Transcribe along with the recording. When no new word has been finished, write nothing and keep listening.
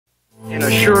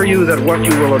can assure you that what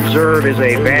you will observe is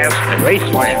a vast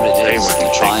wasteland. Whatever it is, you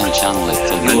try and channel it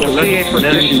to You will see a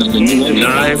percentage of these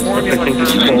deny what they think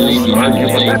is false, argue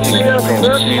what they think is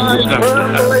false.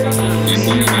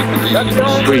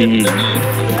 Free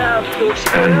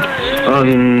and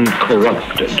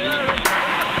uncorrupted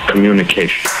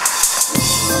communication.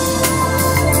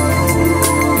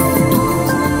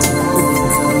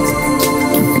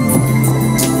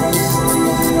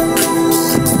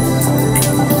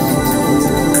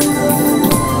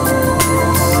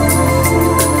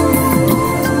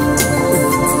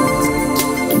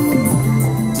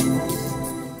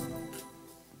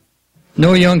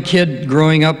 No young kid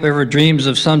growing up ever dreams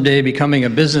of someday becoming a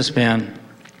businessman.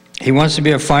 He wants to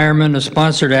be a fireman, a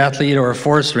sponsored athlete, or a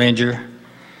forest ranger.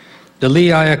 The Lee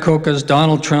Iacocca's,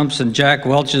 Donald Trumps, and Jack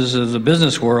Welch's of the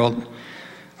business world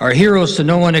are heroes to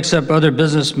no one except other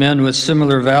businessmen with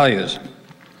similar values.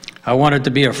 I wanted to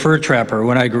be a fur trapper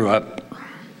when I grew up.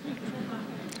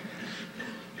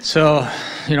 So,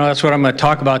 that's what I'm going to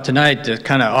talk about tonight, the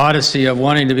kind of odyssey of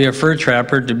wanting to be a fur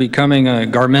trapper to becoming a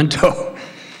garmento.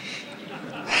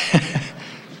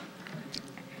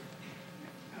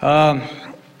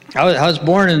 I was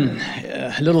born in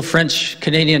a little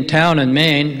French-Canadian town in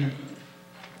Maine,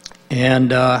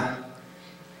 and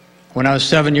when I was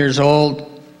 7 years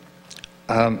old,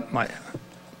 the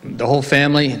whole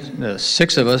family, the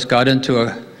 6 of us, got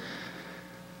into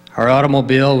our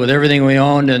automobile with everything we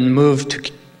owned and moved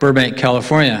to Burbank,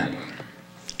 California.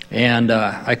 And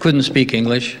I couldn't speak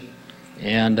English,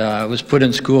 and I was put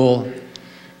in school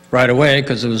right away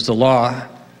because it was the law.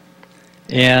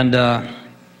 And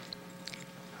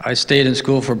I stayed in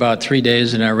school for about 3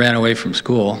 days, and I ran away from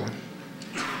school.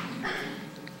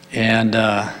 And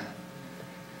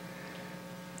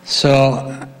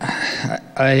so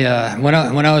when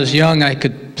I was young, I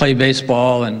could play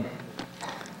baseball and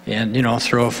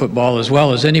throw a football as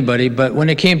well as anybody. But when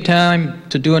it came time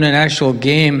to doing an actual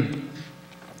game,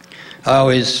 I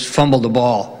always fumbled the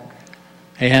ball.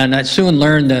 And I soon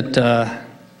learned that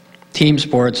team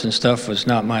sports and stuff was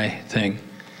not my thing.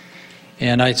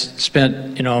 And I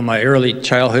spent, my early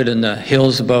childhood in the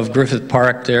hills above Griffith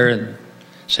Park there in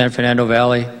San Fernando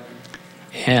Valley,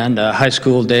 and high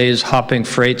school days hopping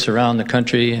freights around the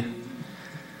country.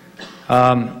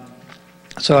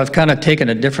 So I've kind of taken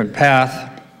a different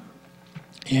path,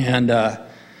 and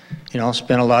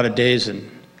spent a lot of days in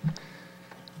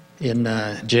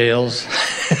jails.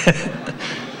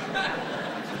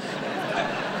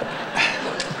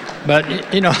 But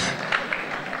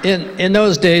in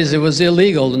those days, it was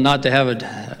illegal not to have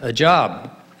a job.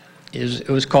 It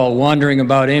was called wandering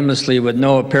about aimlessly with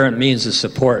no apparent means of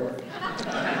support.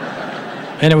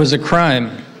 And it was a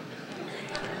crime.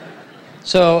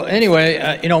 So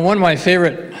anyway, one of my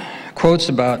favorite quotes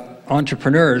about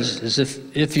entrepreneurs is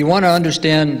if you want to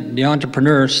understand the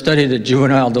entrepreneur, study the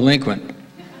juvenile delinquent.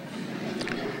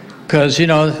 Because,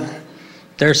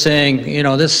 they're saying,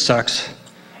 this sucks.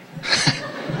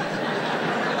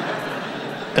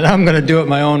 And I'm going to do it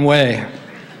my own way.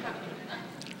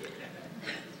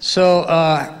 So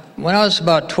when I was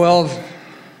about 12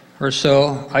 or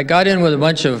so, I got in with a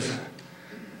bunch of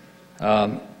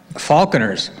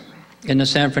falconers in the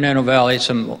San Fernando Valley,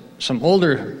 some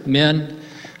older men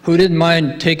who didn't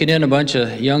mind taking in a bunch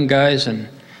of young guys and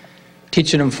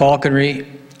teaching them falconry.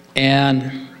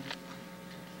 And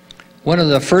one of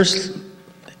the first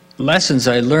lessons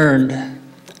I learned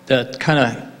that kind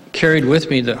of carried with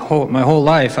me my whole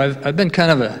life. I've been kind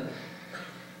of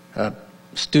a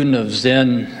student of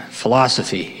Zen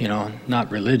philosophy,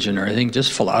 not religion or anything,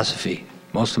 just philosophy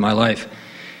most of my life.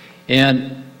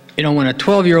 And when a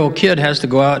 12-year-old kid has to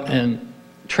go out and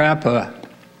trap a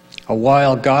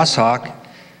wild goshawk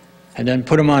and then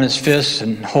put him on his fists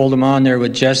and hold him on there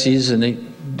with jesses, and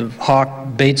the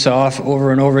hawk baits off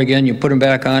over and over again, you put him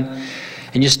back on,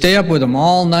 and you stay up with him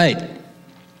all night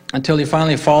until he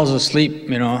finally falls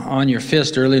asleep, on your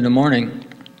fist early in the morning.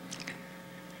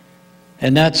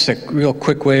 And that's a real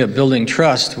quick way of building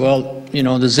trust. Well,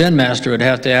 the Zen master would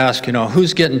have to ask,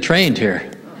 who's getting trained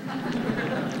here?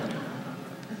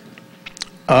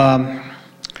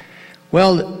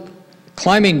 Well,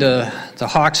 climbing the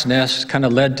hawk's nest kind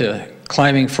of led to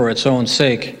climbing for its own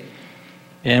sake.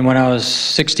 And when I was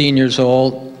 16 years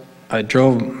old, I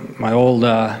drove my old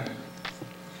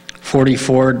 40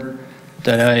 Ford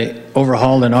that I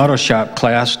overhauled an auto shop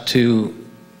class to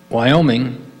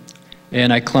Wyoming,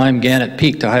 and I climbed Gannett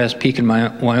Peak, the highest peak in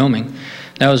Wyoming.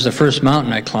 That was the first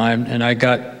mountain I climbed, and I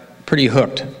got pretty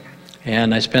hooked.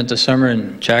 And I spent the summer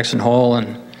in Jackson Hole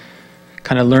and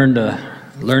kind of learned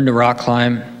to rock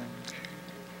climb.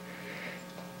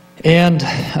 And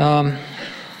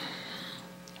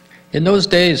In those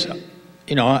days,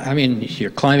 you know, I mean,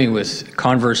 you're climbing with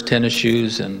Converse tennis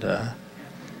shoes, and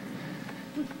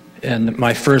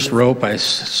my first rope I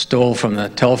stole from the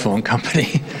telephone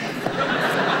company.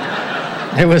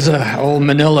 It was an old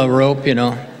manila rope, you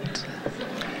know.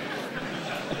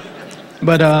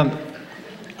 But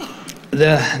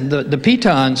the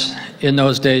pitons in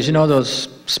those days, you know, those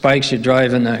spikes you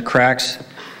drive in the cracks,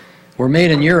 were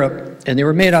made in Europe, and they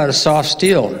were made out of soft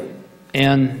steel,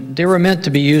 and they were meant to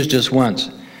be used just once.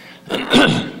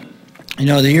 You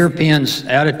know, the Europeans'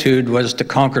 attitude was to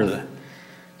conquer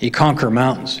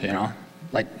mountains, you know,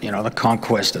 like, you know, the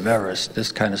conquest of Everest,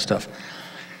 this kind of stuff.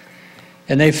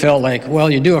 And they felt like, well,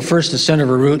 you do a first ascent of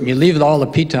a route and you leave all the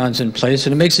pitons in place,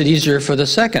 and it makes it easier for the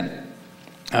second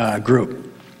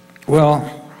group.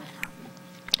 Well,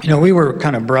 you know, we were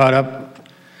kind of brought up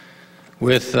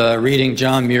with reading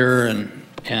John Muir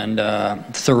and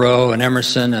Thoreau and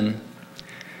Emerson, and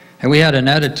we had an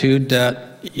attitude that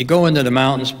you go into the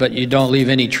mountains, but you don't leave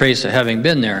any trace of having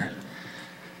been there.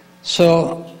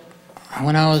 So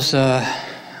when I was,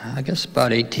 I guess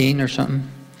about 18 or something,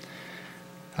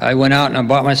 I went out and I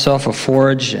bought myself a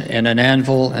forge and an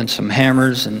anvil and some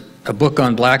hammers and a book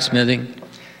on blacksmithing.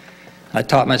 I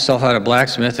taught myself how to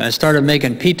blacksmith, and I started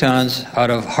making pitons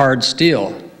out of hard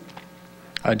steel,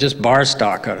 just bar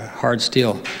stock out of hard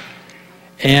steel,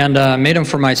 and made them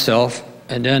for myself.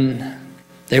 And then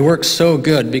they worked so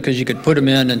good because you could put them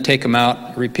in and take them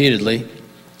out repeatedly.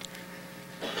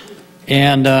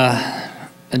 And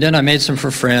then I made some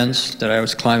for friends that I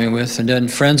was climbing with, and then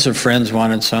friends of friends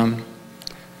wanted some.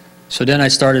 So then I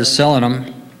started selling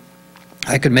them.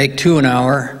 I could make 2 an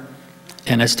hour,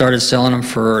 and I started selling them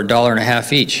for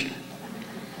 $1.50 each.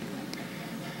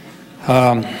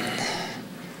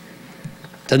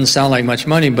 Doesn't sound like much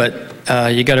money, but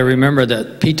you got to remember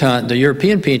that the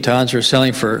European pitons were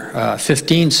selling for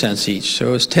 15 cents each, so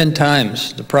it was 10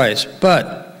 times the price.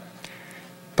 But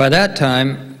by that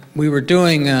time, we were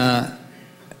doing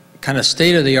kind of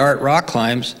state-of-the-art rock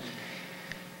climbs,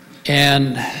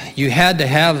 and you had to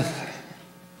have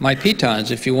my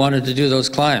pitons if you wanted to do those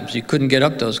climbs. You couldn't get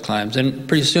up those climbs. And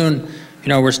pretty soon, you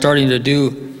know, we're starting to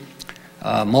do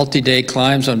multi-day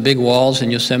climbs on big walls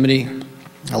in Yosemite,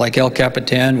 like El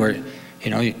Capitan, where, you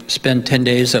know, you spend 10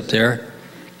 days up there,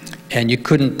 and you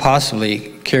couldn't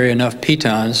possibly carry enough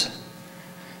pitons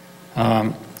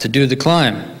to do the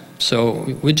climb. So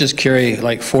we'd just carry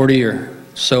like 40 or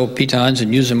so pitons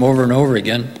and use them over and over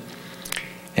again.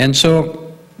 And so,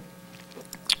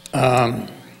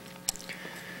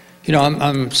 you know,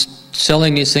 I'm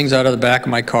selling these things out of the back of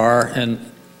my car, and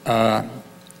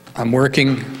I'm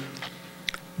working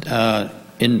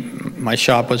in my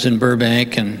shop was in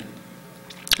Burbank,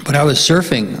 but I was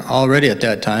surfing already at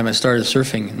that time. I started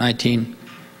surfing in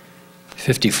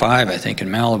 1955, I think, in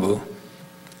Malibu,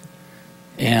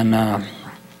 and I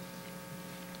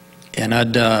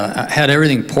had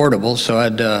everything portable, so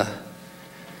I'd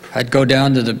go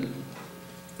down to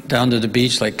the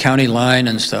beach, like County Line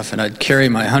and stuff, and I'd carry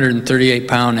my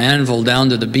 138-pound anvil down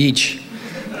to the beach,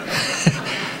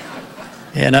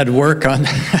 and I'd work on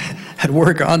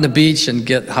the beach and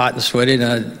get hot and sweaty, and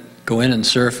I'd go in and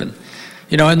surf. And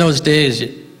you know, in those days,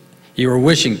 you were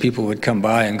wishing people would come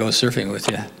by and go surfing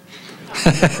with you,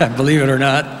 believe it or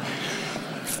not.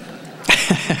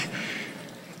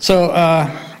 So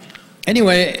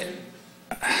anyway,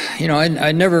 you know,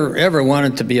 I never ever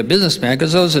wanted to be a businessman,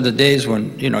 because those are the days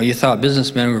when, you know, you thought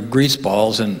businessmen were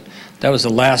greaseballs, and that was the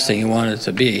last thing you wanted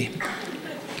to be.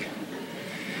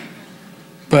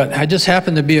 But I just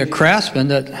happened to be a craftsman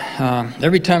that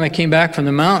every time I came back from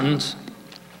the mountains,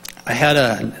 I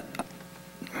had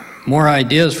more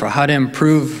ideas for how to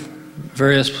improve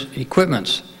various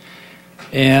equipments.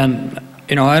 And,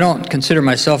 you know, I don't consider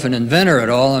myself an inventor at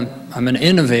all. I'm an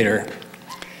innovator.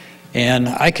 And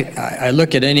I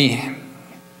look at any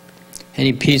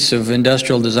piece of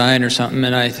industrial design or something,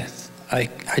 and I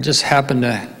just happen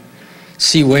to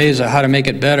see ways of how to make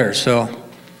it better. So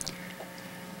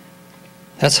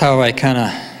that's how I kind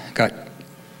of got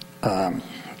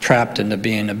trapped into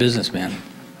being a businessman.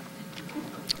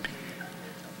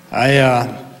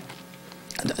 The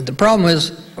problem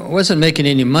was I wasn't making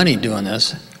any money doing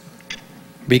this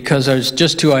because I was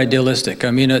just too idealistic.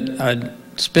 I mean, I'd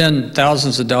spend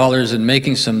thousands of dollars in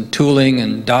making some tooling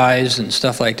and dies and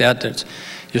stuff like that that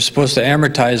you're supposed to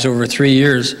amortize over 3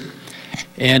 years,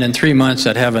 and in 3 months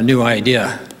I'd have a new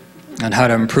idea on how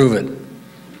to improve it.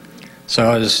 So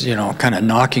I was, you know, kind of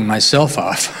knocking myself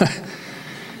off.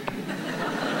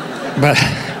 But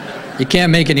you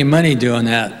can't make any money doing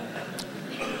that.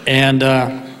 And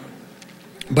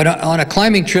but on a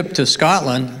climbing trip to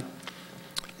Scotland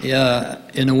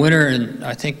in the winter, in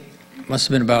I think must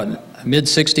have been about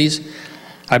mid-60s,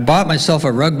 I bought myself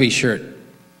a rugby shirt.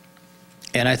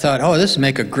 And I thought, oh, this would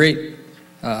make a great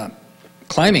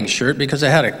climbing shirt because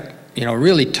it had a,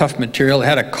 really tough material. It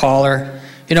had a collar.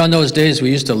 In those days,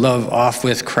 we used to love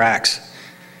off-width cracks.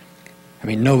 I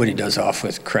mean, nobody does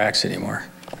off-width cracks anymore.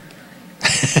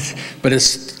 But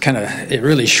it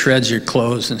really shreds your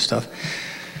clothes and stuff.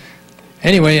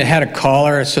 Anyway, it had a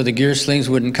collar so the gear slings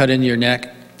wouldn't cut into your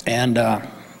neck. And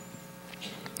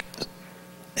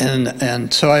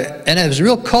so it was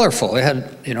real colorful. It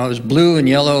had, it was blue and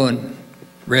yellow and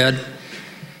red.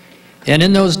 And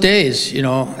in those days,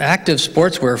 active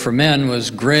sportswear for men was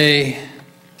gray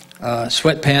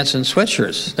sweatpants and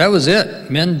sweatshirts. That was it.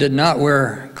 Men did not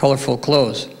wear colorful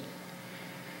clothes.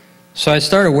 So I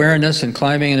started wearing this and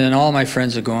climbing, and then all my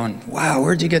friends are going, wow,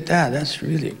 where'd you get that? That's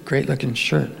really a great looking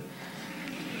shirt.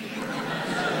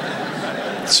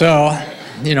 So,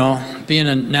 being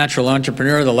a natural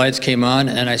entrepreneur, the lights came on,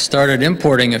 and I started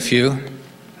importing a few,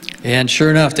 and sure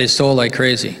enough, they sold like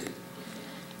crazy.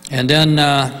 And then,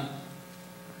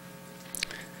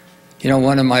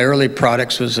 one of my early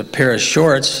products was a pair of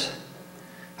shorts.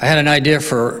 I had an idea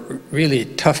for a really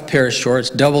tough pair of shorts,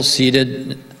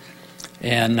 double-seated,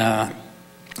 and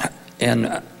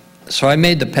so I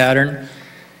made the pattern,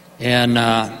 and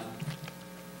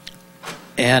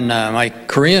my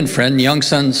Korean friend,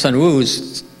 Young-sun Sun-woo,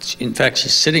 in fact,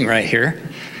 she's sitting right here,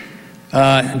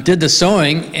 did the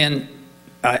sewing, and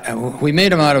we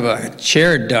made them out of a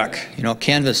chair duck,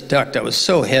 canvas duck that was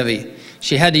so heavy.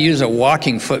 She had to use a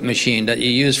walking foot machine that you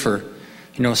use for,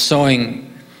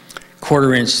 sewing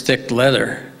quarter-inch thick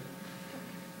leather.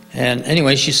 And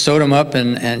anyway, she sewed them up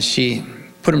and she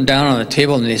put them down on the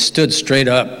table and they stood straight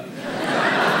up.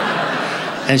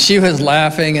 And she was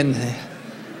laughing, and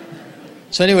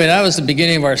so anyway, that was the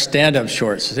beginning of our stand-up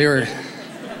shorts. They were,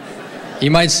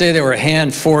 you might say they were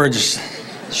hand-forged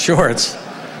shorts.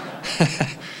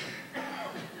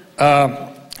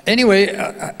 Anyway,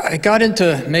 I got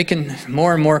into making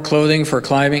more and more clothing for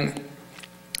climbing,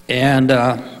 and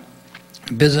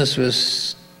business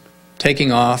was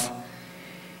taking off.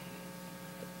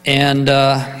 And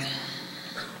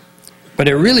but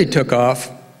it really took off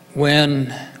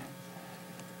when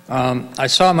I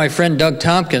saw my friend Doug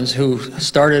Tompkins, who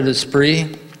started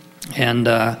Esprit, and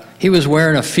he was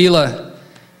wearing a Fila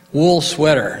wool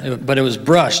sweater, but it was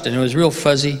brushed and it was real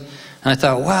fuzzy. And I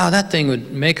thought, wow, that thing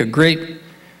would make a great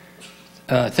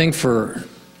thing for,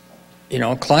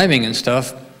 climbing and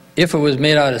stuff if it was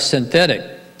made out of synthetic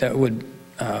that would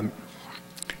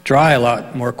dry a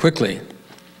lot more quickly.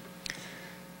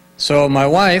 So my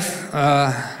wife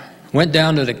went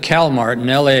down to the Calmart in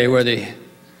LA, where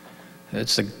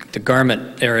it's the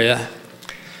garment area,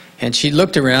 and she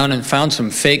looked around and found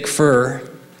some fake fur,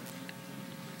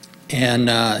 and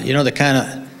the kind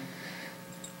of,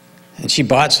 and she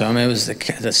bought some. It was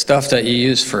the stuff that you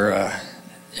use for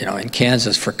in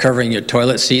Kansas for covering your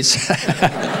toilet seats.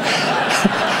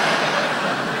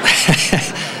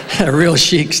 Real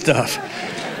chic stuff.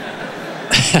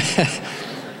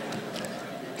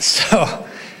 So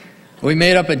we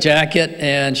made up a jacket,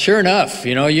 and sure enough,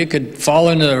 you could fall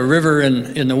into the river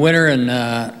in the winter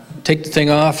and take the thing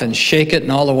off and shake it,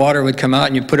 and all the water would come out,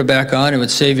 and you put it back on, and it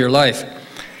would save your life.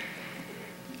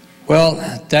 Well,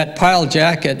 that pile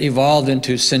jacket evolved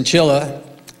into cinchilla,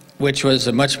 which was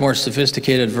a much more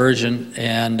sophisticated version,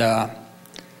 and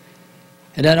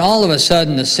then all of a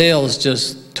sudden the sales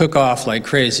just took off like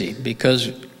crazy,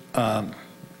 because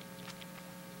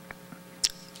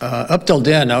up till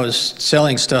then I was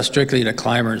selling stuff strictly to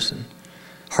climbers and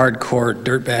hardcore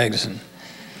dirtbags,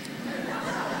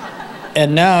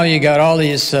 and now you got all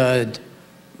these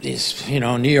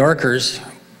New Yorkers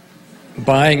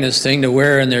buying this thing to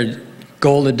wear in their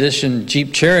gold edition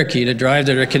Jeep Cherokee to drive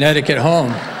to their Connecticut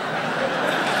home.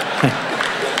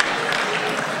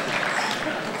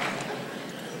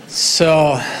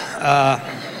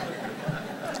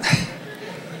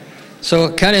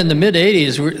 So kind of in the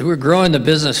mid-'80s, we were growing the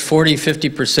business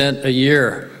 40–50% a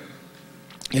year.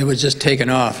 It was just taking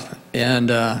off, and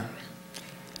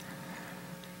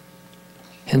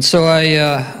so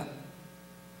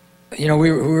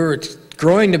we were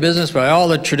growing the business by all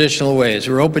the traditional ways.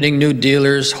 We were opening new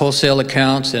dealers, wholesale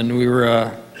accounts, and we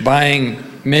were buying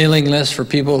mailing lists for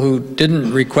people who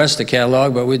didn't request a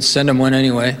catalog, but we'd send them one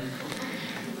anyway.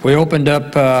 We opened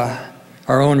up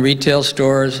our own retail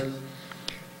stores,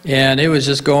 and it was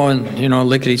just going,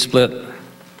 lickety-split.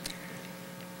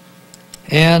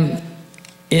 And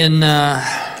in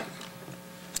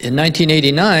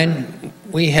 1989,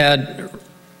 we had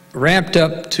ramped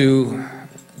up to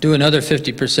do another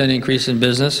 50% increase in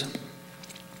business,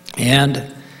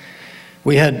 and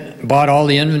we had bought all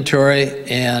the inventory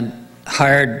and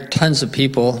hired tons of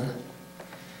people.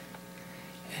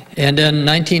 And then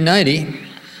 1990,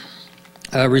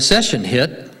 a recession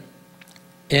hit,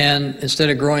 and instead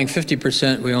of growing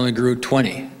 50%, we only grew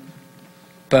 20%.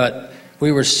 But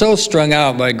we were so strung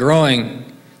out by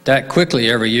growing that quickly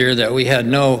every year that we had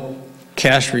no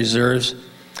cash reserves,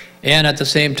 and at the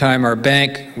same time our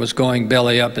bank was going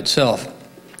belly up itself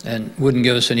and wouldn't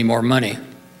give us any more money.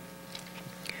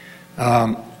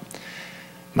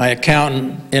 My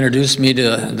accountant introduced me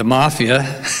to the mafia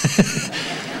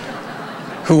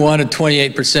who wanted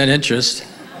 28% interest.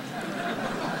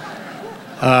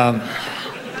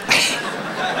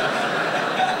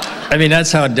 I mean,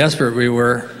 that's how desperate we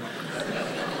were.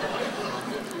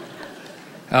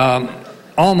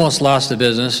 Almost lost the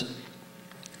business,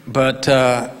 but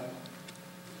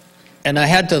and I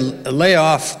had to lay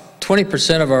off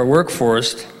 20% of our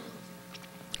workforce,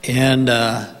 and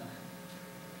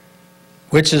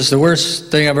which is the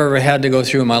worst thing I've ever had to go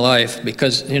through in my life,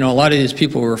 because a lot of these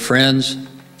people were friends,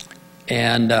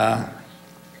 and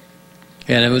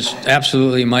it was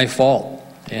absolutely my fault,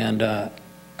 and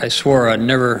I swore I'd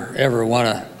never ever want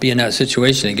to be in that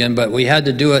situation again, but we had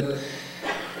to do it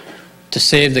to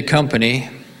save the company.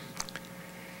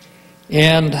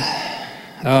 And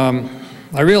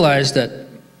I realized that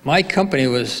my company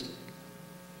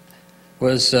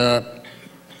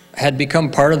had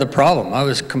become part of the problem. I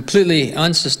was completely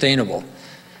unsustainable.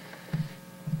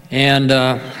 And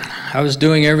I was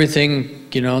doing everything,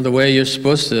 the way you're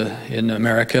supposed to in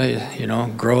America,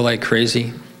 grow like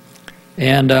crazy.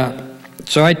 And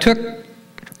so I took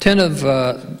 10 of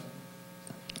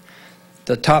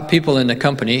the top people in the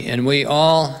company, and we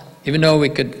all, even though we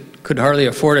could hardly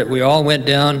afford it, we all went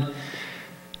down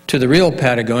to the real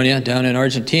Patagonia down in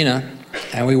Argentina,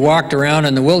 and we walked around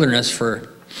in the wilderness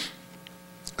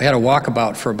we had a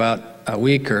walkabout for about a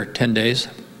week or 10 days,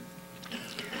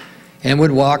 and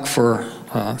we'd walk for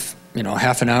half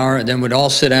an hour, and then we'd all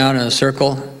sit down in a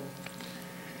circle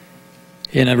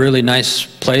in a really nice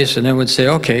place, and then we'd say,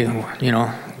 okay,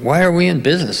 why are we in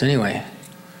business anyway? I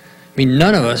mean,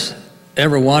 none of us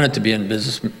ever wanted to be in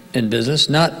business.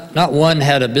 Not one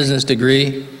had a business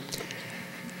degree,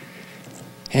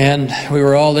 and we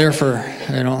were all there for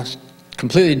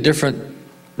completely different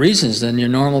reasons than your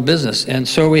normal business. And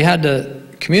so we had to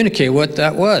communicate what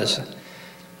that was.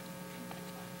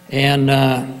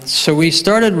 And so we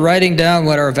started writing down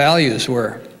what our values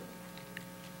were.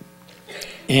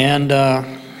 And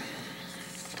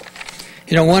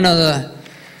one of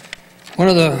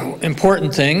the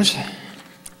important things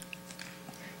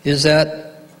is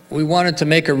that we wanted to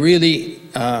make a really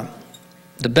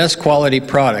the best quality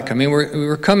product. I mean, we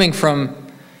were coming from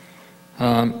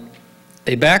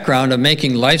a background of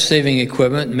making life-saving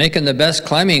equipment, making the best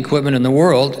climbing equipment in the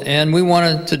world, and we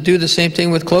wanted to do the same thing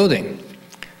with clothing.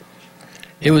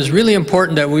 It was really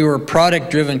important that we were a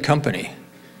product-driven company,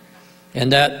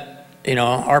 and that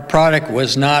our product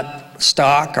was not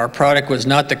stock, our product was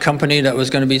not the company that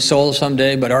was going to be sold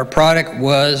someday, but our product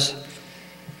was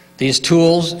these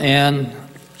tools and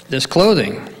this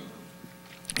clothing.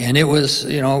 And it was,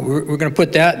 we're going to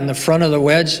put that in the front of the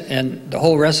wedge, and the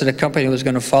whole rest of the company was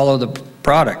going to follow the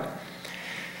product.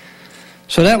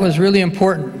 So that was really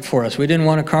important for us. We didn't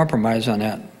want to compromise on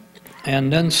that.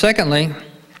 And then secondly,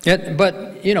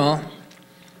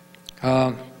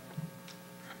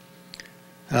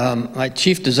 my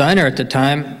chief designer at the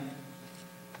time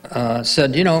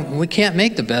said, we can't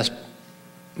make the best,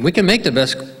 we can make the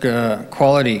best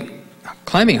quality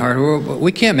climbing hardware, but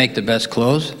we can't make the best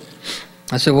clothes.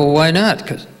 I said, well, why not?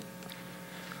 Because,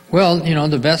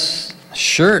 the best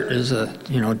shirt is a,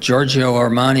 Giorgio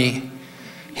Armani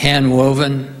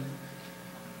hand-woven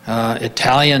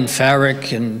Italian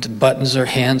fabric, and the buttons are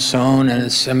hand-sewn, and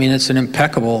it's an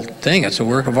impeccable thing. It's a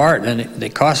work of art, and they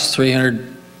cost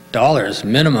 $300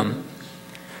 minimum.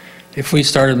 If we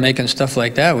started making stuff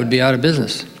like that, we'd be out of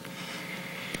business.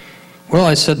 Well,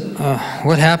 I said,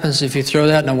 what happens if you throw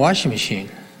that in a washing machine?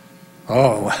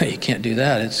 Oh, well, you can't do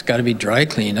that. It's got to be dry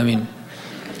cleaned.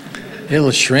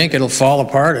 It'll shrink, it'll fall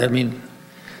apart.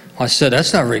 I said,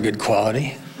 that's not very good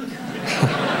quality.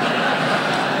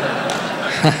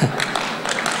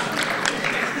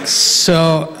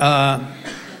 So,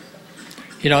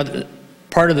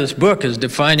 part of this book is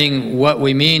defining what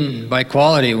we mean by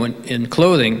quality in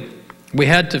clothing. We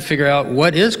had to figure out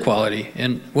what is quality,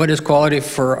 and what is quality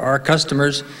for our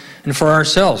customers and for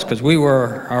ourselves, because we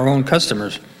were our own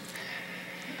customers.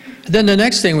 Then the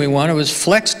next thing we wanted was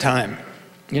flex time.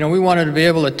 We wanted to be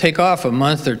able to take off a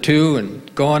month or two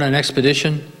and go on an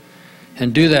expedition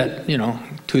and do that,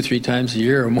 2 or 3 times a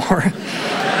year or more.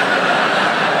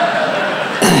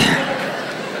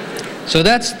 So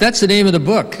that's the name of the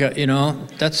book. You know,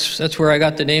 that's where I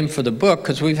got the name for the book,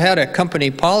 because we've had a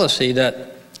company policy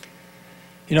that,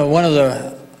 you know, one of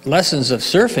the lessons of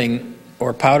surfing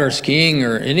or powder skiing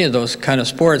or any of those kind of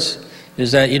sports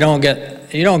is that you don't go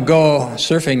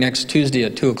surfing next Tuesday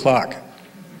at 2 o'clock,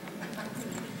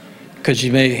 because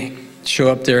you may show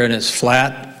up there and it's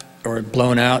flat or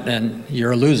blown out and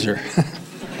you're a loser.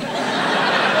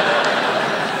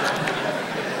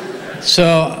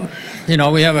 So, you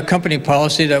know, we have a company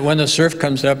policy that when the surf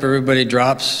comes up, everybody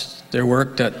drops their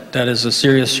work that is a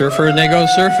serious surfer and they go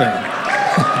surfing.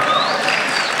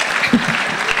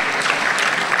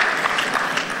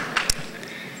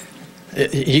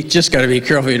 You just got to be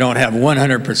careful you don't have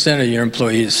 100% of your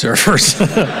employees surfers.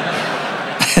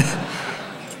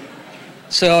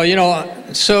 So, you know,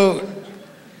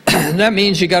 that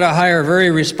means you got to hire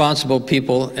very responsible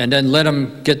people and then let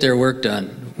them get their work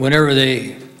done whenever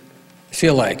they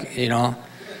feel like, you know.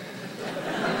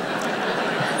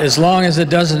 As long as it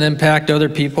doesn't impact other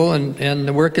people and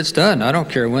the work gets done. I don't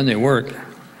care when they work.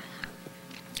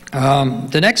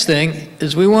 The next thing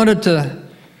is we wanted to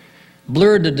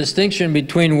blur the distinction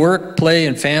between work, play,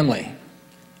 and family.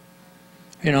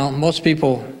 You know, most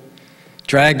people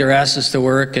drag their asses to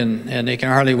work and they can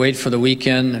hardly wait for the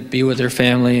weekend and be with their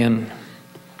family and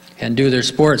do their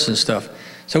sports and stuff.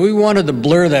 So we wanted to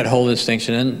blur that whole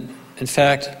distinction. And in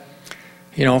fact,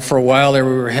 you know, for a while there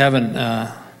we were having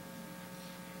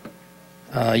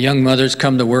young mothers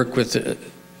come to work with,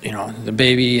 you know, the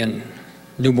baby and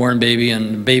newborn baby,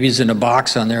 and the baby's in a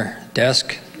box on their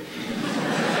desk,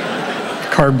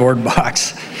 cardboard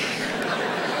box.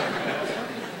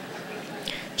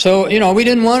 So, you know, we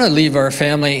didn't want to leave our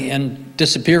family and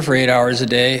disappear for 8 hours a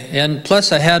day. And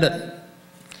plus I had,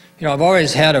 you know, I've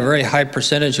always had a very high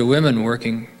percentage of women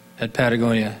working at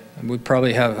Patagonia. We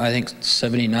probably have, I think,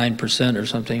 79% or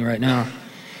something right now.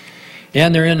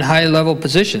 And they're in high-level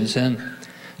positions, and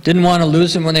didn't want to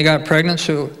lose them when they got pregnant.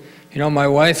 So, you know, my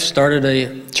wife started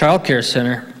a child care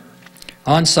center,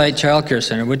 on-site child care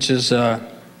center, which is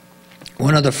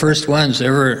one of the first ones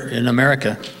ever in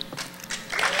America.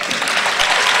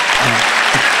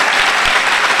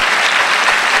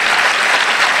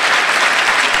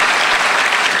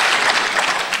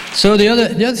 So the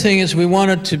other thing is we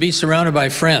wanted to be surrounded by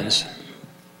friends.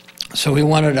 So we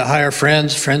wanted to hire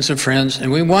friends of friends,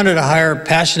 and we wanted to hire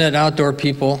passionate outdoor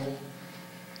people,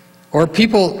 or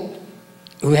people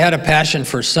who had a passion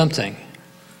for something.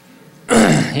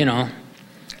 You know,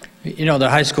 the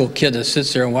high school kid that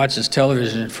sits there and watches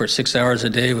television for 6 hours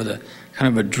a day with a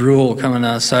kind of a drool coming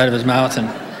out the side of his mouth,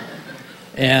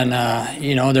 and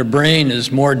you know, their brain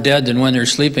is more dead than when they're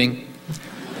sleeping.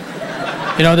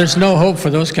 You know, there's no hope for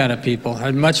those kind of people.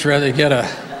 I'd much rather get a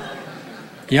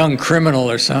young criminal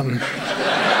or something.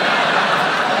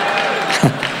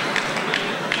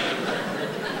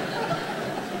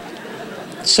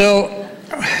 So,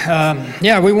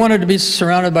 yeah, we wanted to be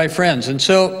surrounded by friends. And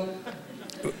so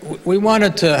we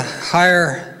wanted to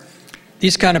hire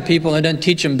these kind of people and then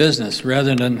teach them business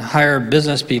rather than hire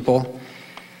business people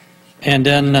and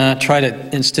then try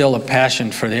to instill a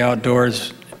passion for the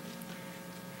outdoors.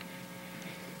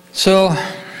 So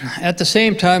at the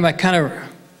same time,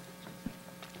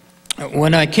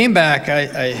 when I came back,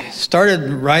 I started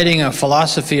writing a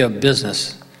philosophy of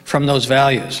business from those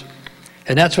values.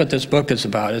 And that's what this book is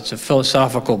about. It's a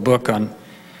philosophical book on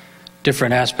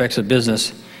different aspects of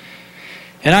business.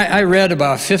 And I read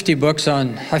about 50 books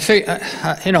on,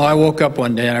 you know, I woke up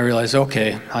one day and I realized,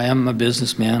 okay, I am a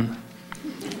businessman.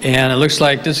 And it looks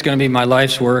like this is going to be my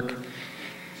life's work.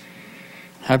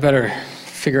 I better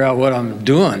figure out what I'm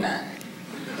doing.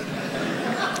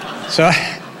 So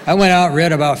I went out and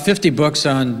read about 50 books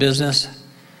on business,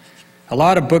 a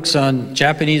lot of books on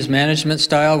Japanese management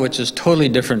style, which is totally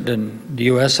different than the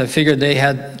US. I figured they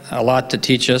had a lot to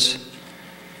teach us.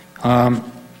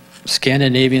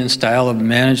 Scandinavian style of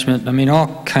management, I mean,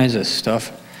 all kinds of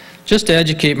stuff, just to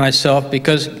educate myself,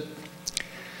 because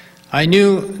I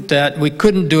knew that we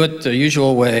couldn't do it the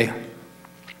usual way,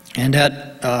 and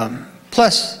that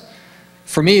plus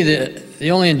for me the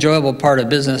only enjoyable part of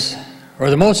business, or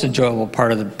the most enjoyable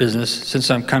part of the business, since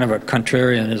I'm kind of a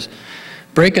contrarian, is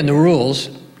breaking the rules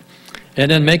and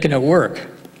then making it work.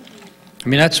 I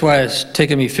mean, that's why it's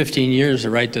taken me 15 years to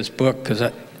write this book, because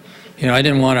I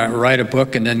didn't want to write a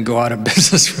book and then go out of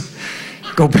business,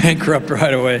 go bankrupt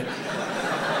right away.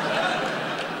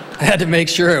 I had to make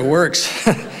sure it works.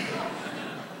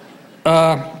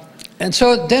 And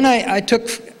so then I took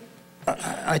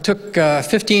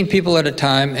 15 people at a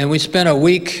time, and we spent a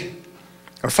week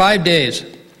or 5 days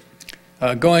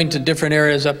going to different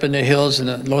areas up in the hills and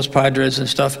the Los Padres and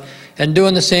stuff, and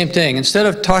doing the same thing. Instead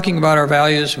of talking about our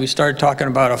values, we started talking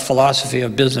about a philosophy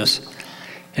of business.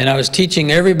 And I was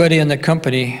teaching everybody in the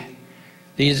company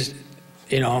these,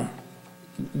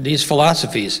 these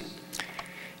philosophies.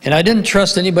 And I didn't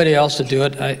trust anybody else to do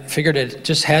it. I figured it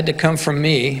just had to come from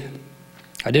me.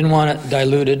 I didn't want it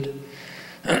diluted.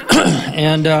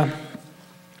 And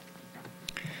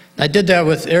I did that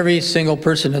with every single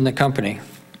person in the company.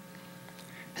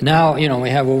 Now,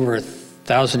 we have over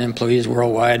 1,000 employees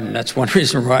worldwide, and that's one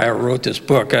reason why I wrote this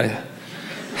book.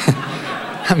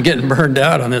 I'm getting burned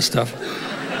out on this stuff.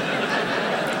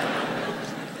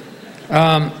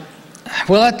 When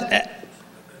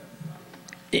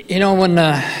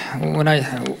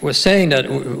I was saying that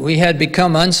we had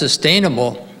become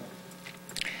unsustainable,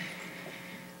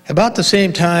 about the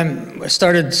same time, I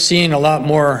started seeing a lot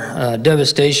more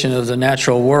devastation of the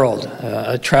natural world.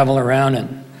 I travel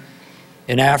around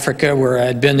in Africa, where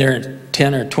I'd been there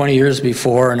 10 or 20 years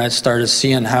before, and I started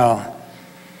seeing how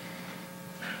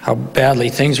badly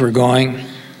things were going.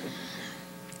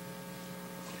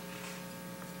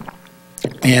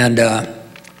 And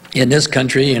in this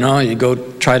country, you go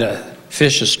try to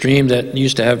fish a stream that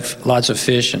used to have lots of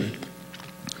fish, and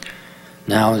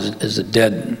now is a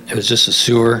dead, it was just a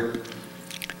sewer.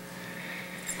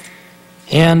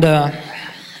 And I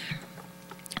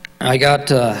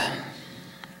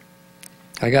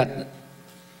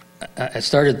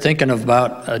started thinking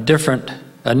about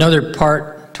another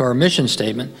part to our mission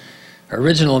statement. Our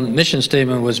original mission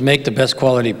statement was make the best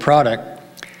quality product.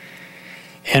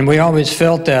 And we always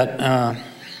felt that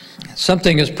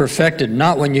something is perfected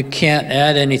not when you can't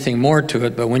add anything more to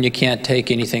it, but when you can't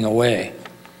take anything away.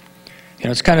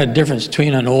 It's kind of the difference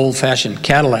between an old-fashioned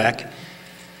Cadillac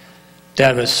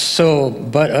that was so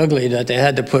butt ugly that they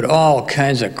had to put all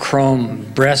kinds of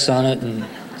chrome breasts on it and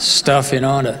stuff,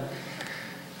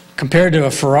 compared to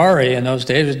a Ferrari in those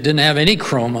days, it didn't have any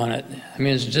chrome on it.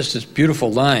 It's just this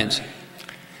beautiful lines.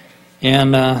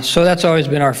 And so that's always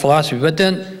been our philosophy. But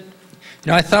then,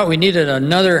 I thought we needed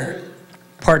another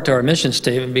part to our mission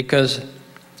statement, because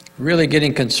really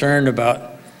getting concerned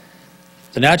about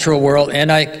the natural world,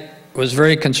 and I was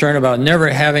very concerned about never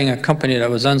having a company that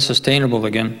was unsustainable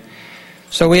again.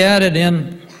 So we added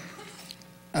in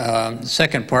the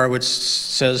second part, which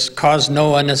says cause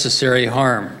no unnecessary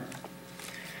harm.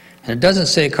 And it doesn't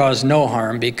say cause no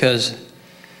harm, because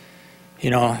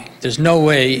there's no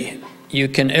way you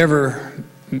can ever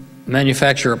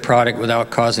manufacture a product without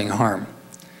causing harm.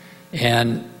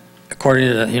 And according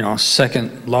to the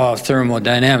second law of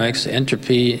thermodynamics,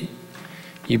 entropy,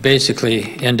 you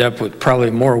basically end up with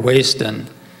probably more waste than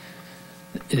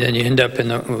you end up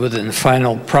within the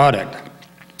final product.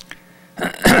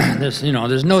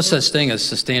 There's no such thing as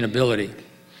sustainability.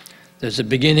 There's a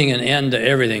beginning and end to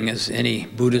everything, as any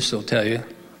Buddhist will tell you.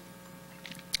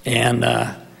 And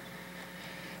the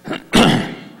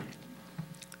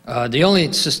only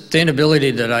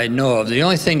sustainability that I know of, the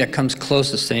only thing that comes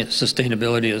close to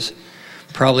sustainability is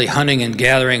probably hunting and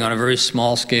gathering on a very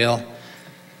small scale.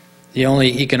 The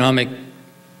only economic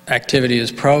activity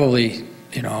is probably,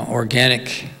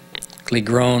 organically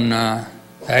grown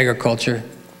agriculture.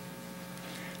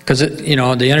 Because,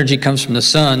 the energy comes from the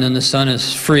sun, and the sun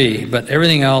is free, but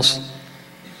everything else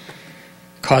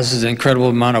causes an incredible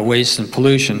amount of waste and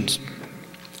pollution.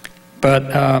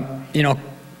 But,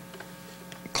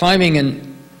 climbing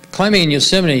in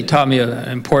Yosemite taught me an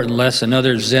important lesson,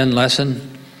 another Zen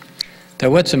lesson,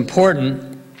 that what's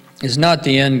important is not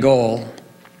the end goal.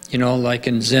 Like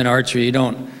in Zen archery, you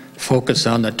don't focus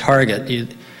on the target. You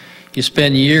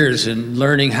spend years in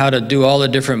learning how to do all the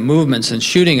different movements and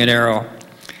shooting an arrow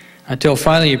until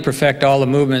finally you perfect all the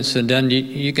movements, and then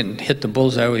you can hit the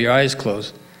bullseye with your eyes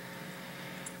closed.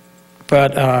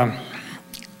 But,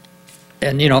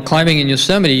 climbing in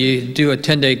Yosemite, you do a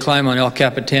 10-day climb on El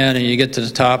Capitan, and you get to the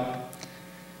top,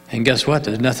 and guess what?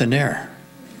 There's nothing there.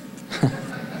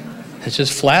 It's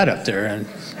just flat up there. And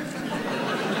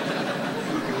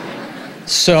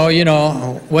so,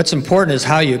 what's important is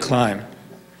how you climb.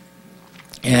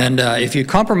 And if you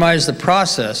compromise the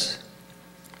process,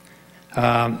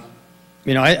 I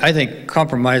think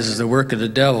compromise is the work of the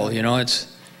devil.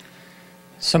 It's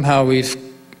somehow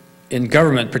in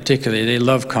government particularly, they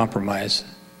love compromise.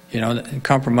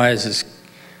 Compromise is,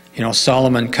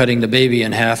 Solomon cutting the baby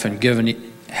in half and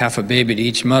giving half a baby to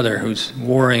each mother who's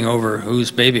warring over whose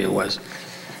baby it was.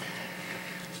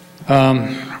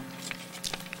 I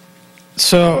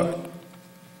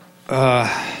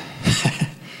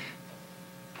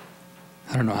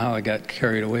don't know how I got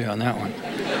carried away on that one.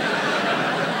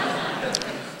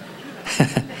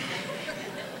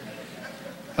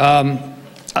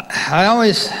 I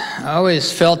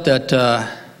always felt that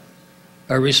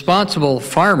a responsible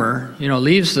farmer,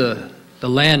 leaves the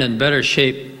land in better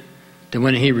shape than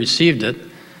when he received it.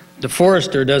 The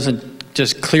forester doesn't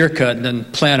just clear cut and then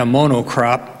plant a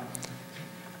monocrop,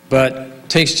 but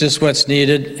takes just what's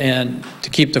needed and to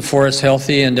keep the forest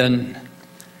healthy, and then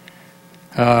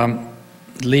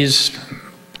leaves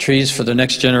trees for the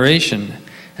next generation.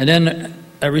 And then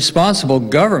a responsible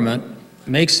government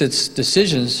makes its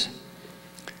decisions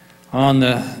on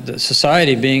the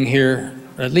society being here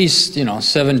at least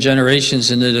 7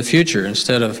 generations into the future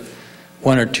instead of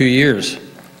 1 or 2 years.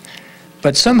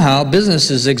 But somehow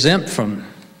business is exempt from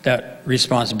that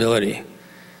responsibility.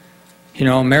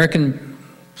 American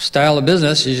style of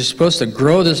business is you're supposed to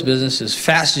grow this business as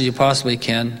fast as you possibly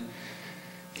can.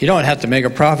 You don't have to make a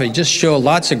profit, you just show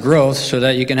lots of growth so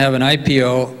that you can have an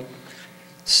IPO,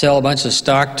 sell a bunch of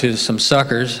stock to some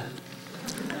suckers,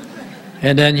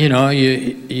 and then you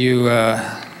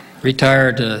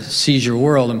retire to seize your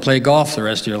world and play golf the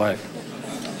rest of your life.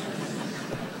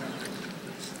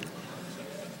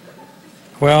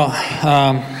 Well,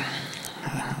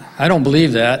 I don't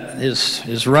believe that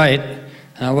is right. And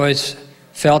I've always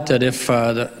felt that if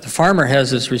the farmer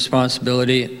has this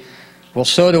responsibility, well,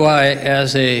 so do I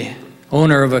as a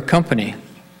owner of a company.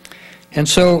 And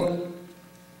so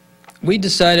we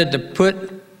decided to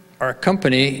put our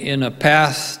company in a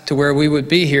path to where we would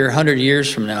be here 100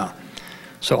 years from now.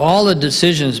 So all the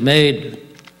decisions made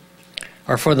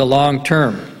are for the long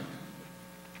term.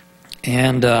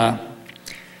 And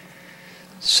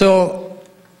so,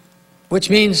 which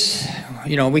means,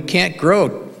 we can't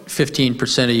grow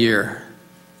 15% a year,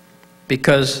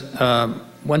 because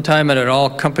one time at an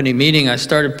all-company meeting, I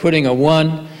started putting a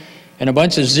 1 and a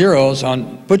bunch of zeros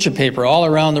on butcher paper all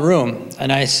around the room.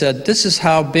 And I said, this is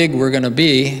how big we're going to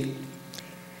be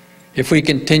if we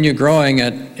continue growing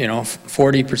at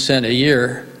 40% a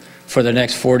year for the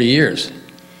next 40 years.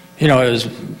 It was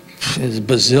 $1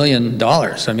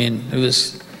 bazillion. I mean, it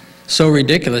was so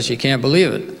ridiculous you can't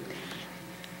believe it.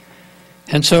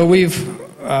 And so we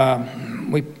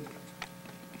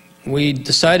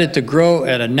decided to grow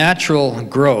at a natural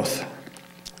growth.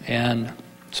 And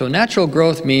so natural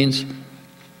growth means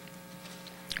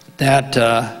that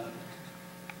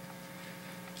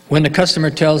when the customer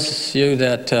tells you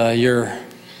that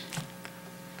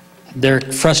they're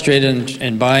frustrated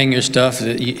in buying your stuff,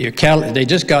 they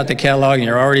just got the catalog and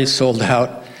you're already sold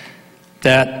out,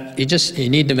 that you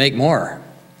need to make more.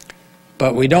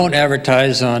 But we don't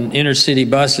advertise on inner city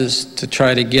buses to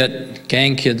try to get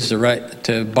gang kids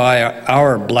to buy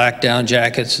our black down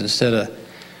jackets instead of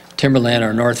Timberland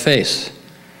or North Face.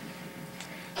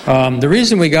 The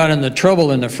reason we got into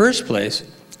trouble in the first place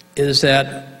is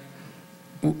that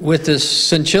with this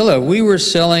chinchilla, we were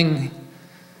selling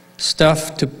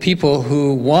stuff to people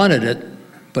who wanted it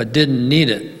but didn't need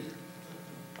it.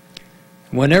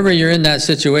 Whenever you're in that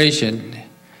situation,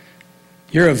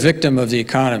 you're a victim of the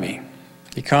economy.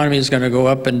 The economy is going to go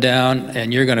up and down,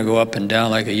 and you're going to go up and down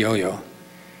like a yo-yo.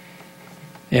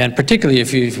 And particularly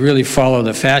if you really follow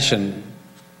the fashion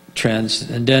trends,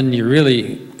 and then you're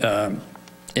really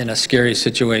in a scary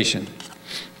situation.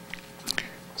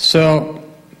 So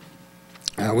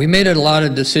we made a lot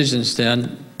of decisions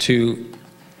then to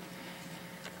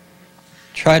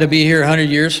try to be here 100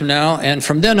 years from now, and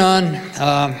from then on,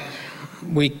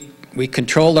 we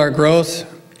controlled our growth,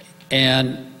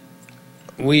 and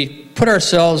we put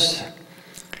ourselves,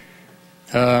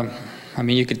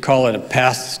 you could call it a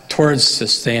path towards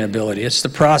sustainability. It's the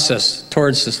process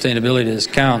towards sustainability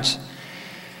that counts.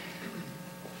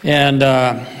 And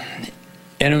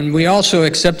we also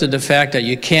accepted the fact that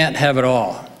you can't have it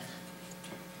all.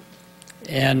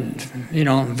 And,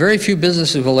 very few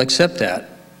businesses will accept that.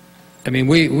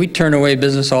 We turn away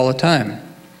business all the time.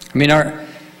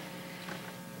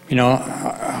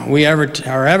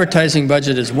 Our advertising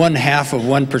budget is 1/2 of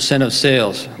 1% of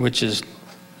sales, which is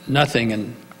nothing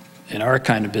in our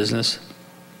kind of business.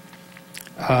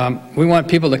 We want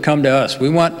people to come to us. We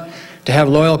want to have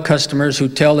loyal customers who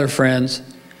tell their friends.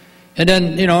 And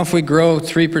then, if we grow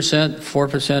 3%,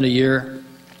 4% a year,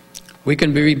 we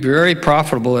can be very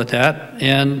profitable at that,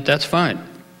 and that's fine.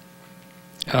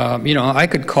 I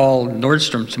could call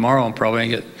Nordstrom tomorrow and probably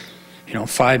get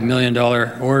 $5 million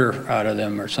order out of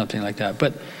them or something like that.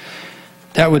 But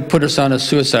that would put us on a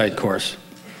suicide course.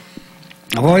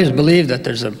 I've always believed that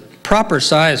there's a proper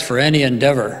size for any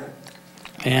endeavor.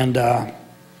 And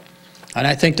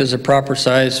I think there's a proper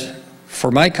size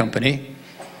for my company.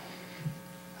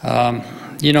 I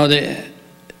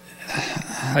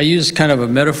use kind of a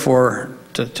metaphor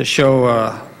to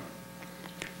show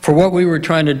for what we were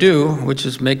trying to do, which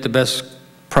is make the best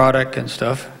product and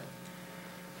stuff.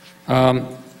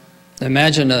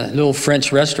 Imagine a little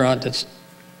French restaurant that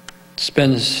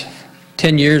spends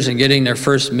 10 years in getting their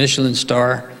first Michelin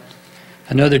star,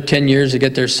 another 10 years to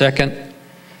get their second,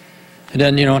 and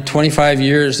then, 25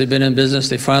 years they've been in business,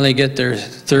 they finally get their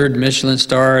third Michelin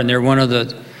star, and they're one of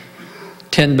the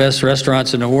 10 best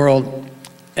restaurants in the world.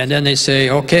 And then they say,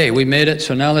 okay, we made it,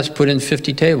 so now let's put in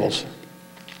 50 tables.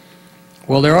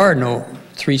 Well, there are no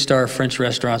 3-star French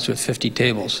restaurants with 50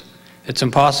 tables. It's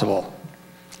impossible.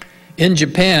 In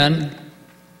Japan,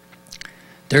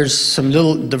 there's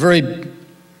the very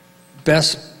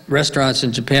best restaurants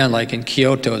in Japan, like in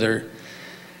Kyoto,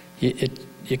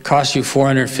 it costs you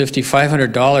 $450,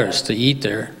 $500 to eat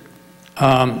there.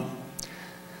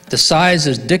 The size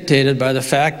is dictated by the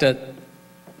fact that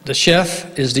the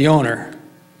chef is the owner,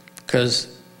 because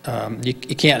you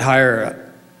can't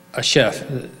hire a chef.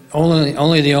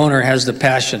 Only the owner has the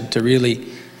passion to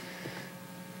really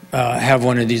have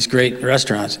one of these great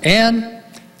restaurants. And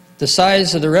the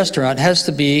size of the restaurant has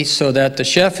to be so that the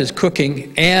chef is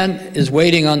cooking and is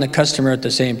waiting on the customer at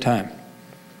the same time.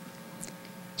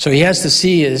 So he has to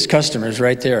see his customers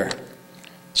right there.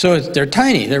 So they're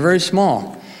tiny, they're very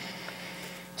small.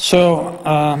 So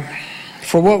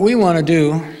for what we want to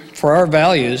do, for our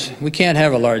values, we can't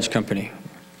have a large company.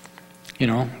 We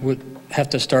have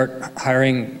to start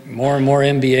hiring more and more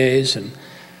MBAs,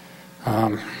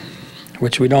 and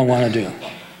which we don't want to do.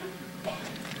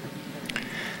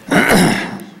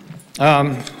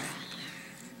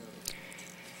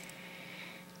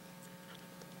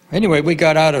 Anyway, we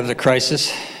got out of the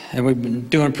crisis, and we've been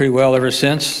doing pretty well ever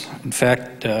since. In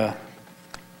fact, the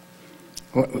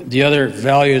other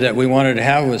value that we wanted to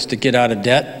have was to get out of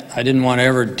debt. I didn't want to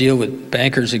ever deal with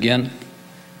bankers again.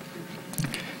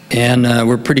 And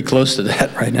we're pretty close to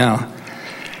that right now.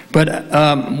 But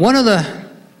one of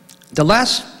the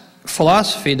last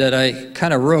philosophy that I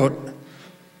kind of wrote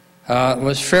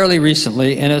was fairly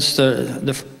recently, and it's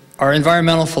our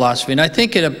environmental philosophy. And I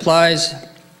think it applies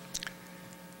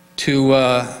to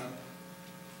a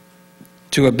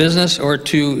business or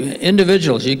to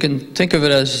individuals. You can think of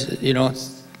it as,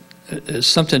 as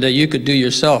something that you could do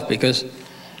yourself, because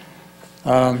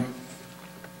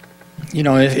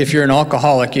if you're an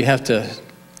alcoholic, you have to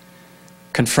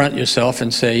confront yourself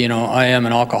and say, I am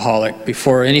an alcoholic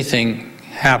before anything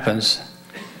happens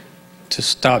to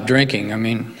stop drinking. I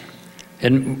mean,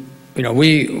 and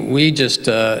we just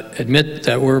admit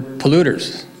that we're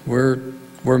polluters. We're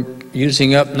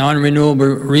using up non-renewable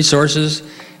resources,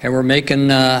 and we're making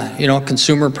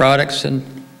consumer products, and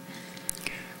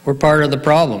we're part of the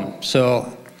problem.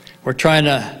 So we're trying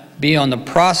to be on the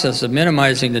process of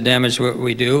minimizing the damage what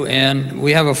we do, and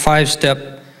we have a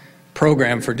 5-step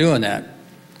program for doing that.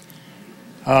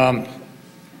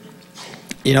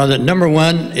 The number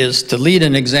one is to lead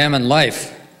and examine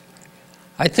life.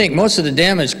 I think most of the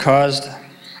damage caused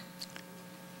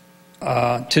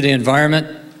to the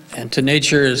environment and to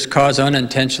nature is caused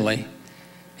unintentionally.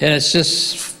 And it's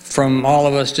just from all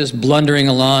of us just blundering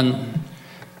along,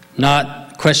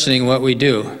 not questioning what we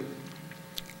do.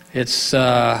 It's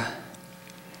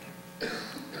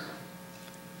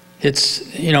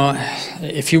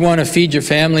if you want to feed your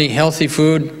family healthy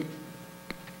food,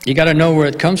 you got to know where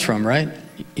it comes from, right?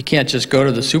 You can't just go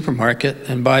to the supermarket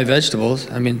and buy vegetables.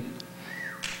 I mean,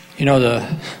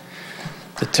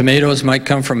 the tomatoes might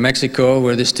come from Mexico,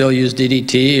 where they still use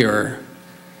DDT, or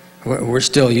we're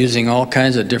still using all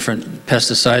kinds of different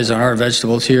pesticides on our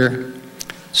vegetables here.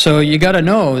 So you got to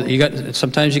know.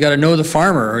 Sometimes you got to know the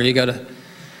farmer, or you got to.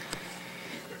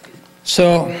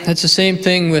 So it's the same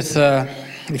thing with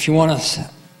if you want to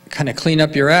kind of clean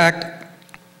up your act,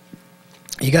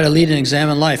 you got to lead and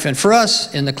examine life. And for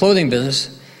us in the clothing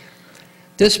business,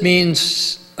 this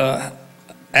means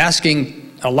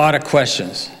asking a lot of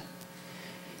questions.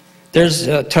 There's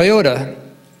Toyota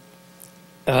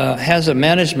has a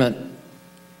management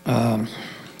a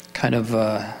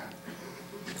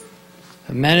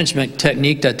management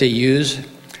technique that they use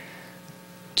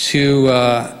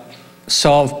to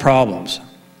solve problems.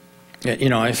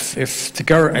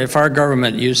 If our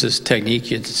government used this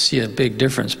technique, you'd see a big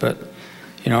difference. But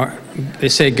they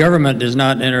say government is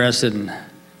not interested in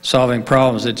solving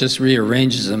problems; it just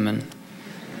rearranges them.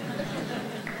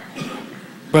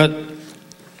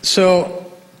 So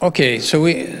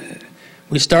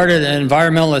we started an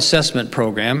environmental assessment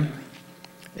program,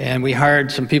 and we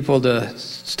hired some people to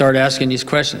start asking these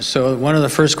questions. So one of the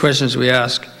first questions we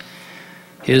ask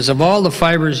is, of all the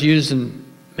fibers used in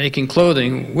making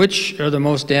clothing, which are the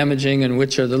most damaging and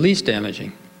which are the least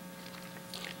damaging?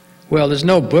 Well, there's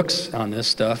no books on this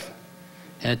stuff,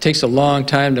 and it takes a long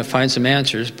time to find some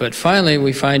answers, but finally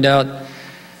we find out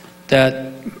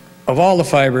that of all the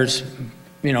fibers,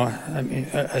 you know, I mean,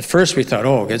 at first we thought,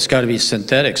 oh, it's got to be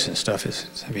synthetics and stuff.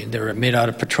 I mean, they were made out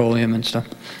of petroleum and stuff.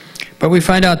 But we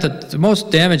find out that the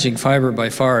most damaging fiber by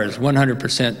far is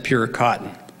 100% pure cotton.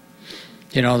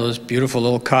 You know, those beautiful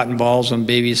little cotton balls on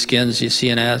baby skins you see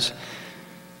in ads.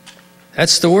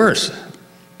 That's the worst.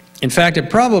 In fact, it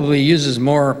probably uses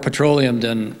more petroleum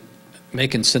than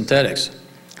making synthetics.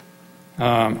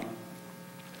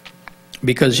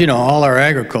 Because, you know, all our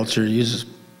agriculture uses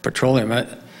petroleum.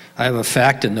 I have a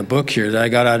fact in the book here that I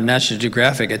got out of National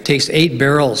Geographic. It takes 8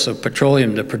 barrels of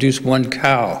petroleum to produce 1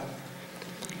 cow.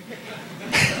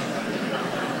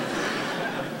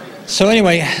 So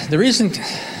anyway, the reason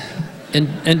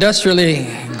industrially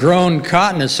grown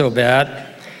cotton is so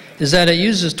bad is that it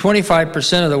uses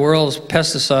 25% of the world's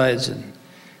pesticides and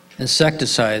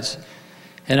insecticides,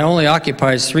 and it only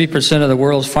occupies 3% of the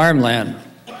world's farmland.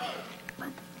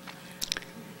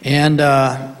 And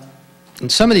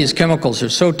some of these chemicals are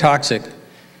so toxic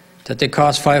that they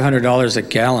cost $500 a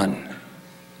gallon.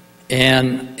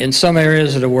 And in some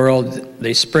areas of the world,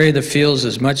 they spray the fields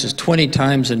as much as 20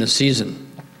 times in a season.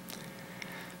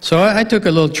 So I took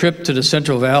a little trip to the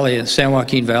Central Valley, in San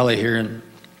Joaquin Valley here, and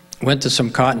went to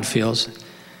some cotton fields.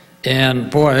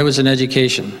 And boy, it was an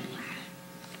education.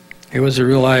 It was a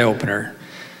real eye-opener.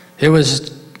 It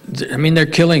was, I mean, they're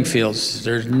killing fields.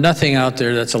 There's nothing out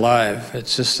there that's alive.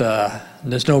 It's just,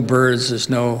 there's no birds, there's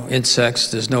no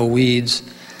insects, there's no weeds.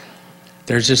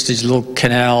 There's just these little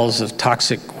canals of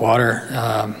toxic water.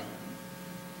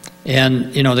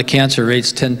 And, you know, the cancer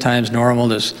rate's 10 times normal.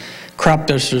 There's crop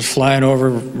dusters flying over,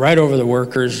 right over the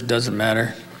workers, doesn't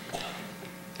matter.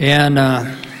 And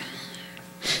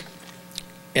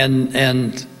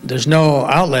there's no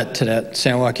outlet to that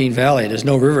San Joaquin Valley. There's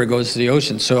no river that goes to the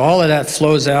ocean. So all of that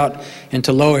flows out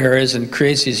into low areas and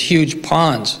creates these huge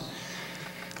ponds,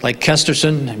 like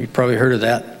Kesterson. You've probably heard of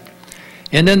that.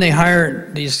 And then they hire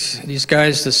these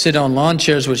guys to sit on lawn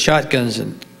chairs with shotguns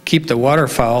and keep the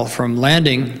waterfowl from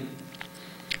landing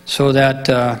so that,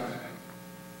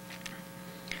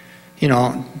 you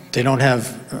know, they don't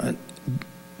have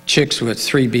chicks with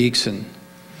 3 beaks and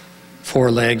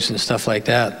 4 legs and stuff like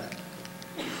that.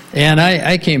 And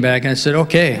I came back and I said,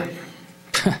 okay,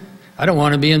 I don't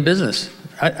want to be in business.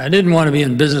 I didn't want to be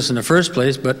in business in the first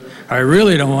place, but I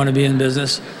really don't want to be in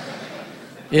business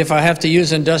if I have to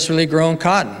use industrially grown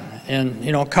cotton. And,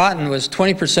 you know, cotton was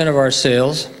 20% of our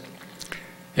sales.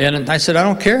 And I said, I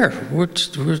don't care.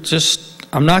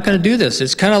 I'm not going to do this.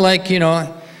 It's kind of like, you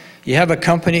know, you have a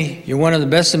company, you're one of the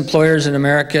best employers in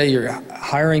America, you're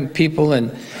hiring people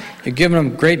and you're giving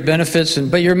them great benefits,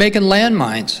 but you're making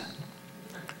landmines.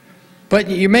 But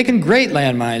you're making great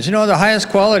landmines, you know, the highest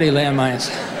quality landmines.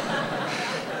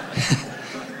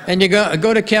 And you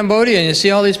go to Cambodia and you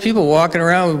see all these people walking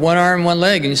around with 1 arm, 1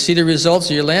 leg, and you see the results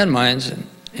of your landmines.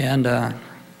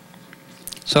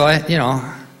 So I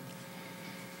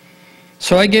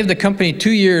gave the company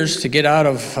 2 years to get out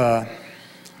of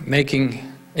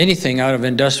making anything out of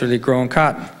industrially grown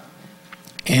cotton.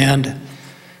 And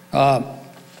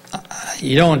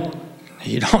you don't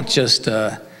just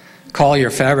call your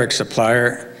fabric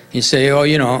supplier. You say, oh,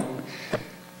 you know,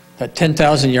 that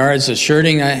 10,000 yards of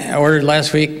shirting I ordered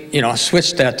last week, you know,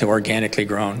 switch that to organically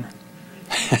grown.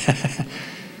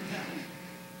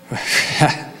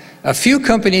 A few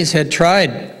companies had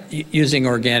tried using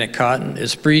organic cotton.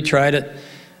 Esprit tried it.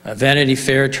 Vanity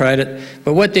Fair tried it.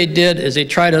 But what they did is they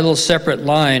tried a little separate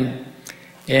line,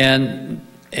 and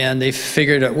they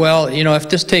figured out, well, you know, if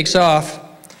this takes off,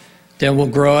 then we'll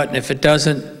grow it, and if it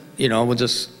doesn't, you know,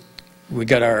 we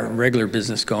got our regular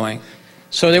business going.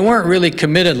 So they weren't really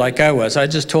committed like I was. I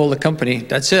just told the company,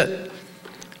 that's it.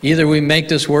 Either we make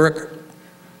this work,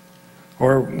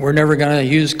 or we're never going to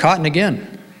use cotton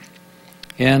again.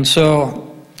 And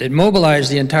so it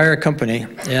mobilized the entire company,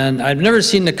 and I've never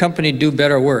seen the company do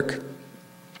better work.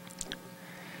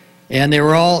 And they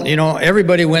were all, you know,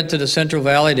 everybody went to the Central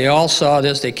Valley. They all saw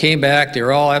this. They came back. They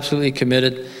were all absolutely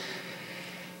committed.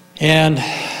 And,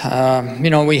 you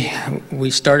know,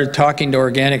 we started talking to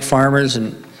organic farmers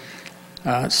and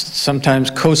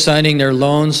sometimes co-signing their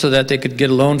loans so that they could get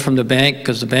a loan from the bank,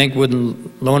 because the bank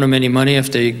wouldn't loan them any money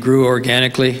if they grew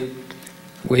organically.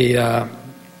 We had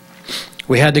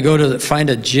to go to find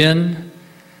a gin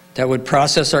that would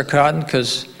process our cotton,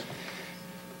 because,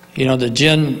 you know, the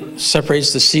gin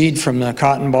separates the seed from the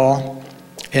cotton ball,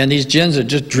 and these gins are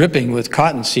just dripping with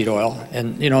cottonseed oil.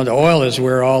 And, you know, the oil is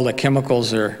where all the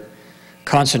chemicals are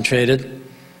concentrated.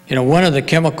 You know, one of the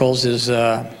chemicals is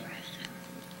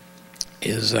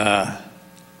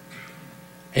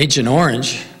Agent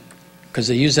Orange, because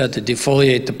they use that to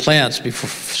defoliate the plants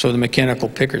so the mechanical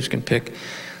pickers can pick.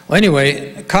 Well,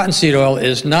 anyway, cottonseed oil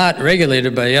is not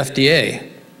regulated by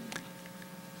FDA.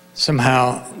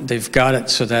 Somehow they've got it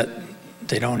so that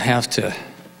they don't have to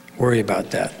worry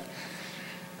about that.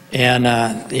 And,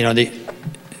 you know,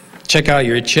 check out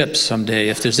your chips someday.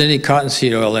 If there's any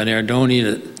cottonseed oil in there, don't eat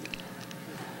it.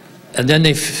 And then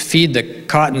they feed the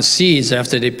cotton seeds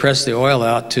after they press the oil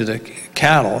out to the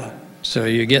cattle. So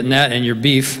you're getting that in your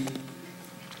beef.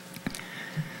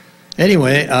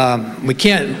 Anyway, we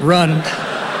can't run.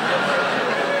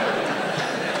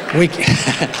 We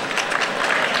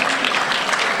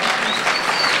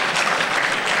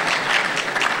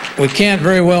can't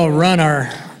very well run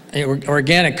our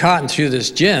organic cotton through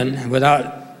this gin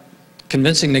without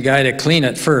convincing the guy to clean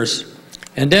it first.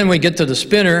 And then we get to the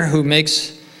spinner who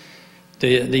makes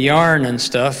the yarn and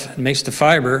stuff, makes the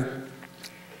fiber,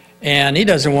 and he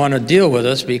doesn't want to deal with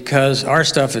us because our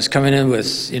stuff is coming in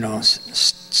with, you know,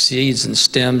 seeds and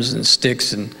stems and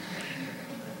sticks and,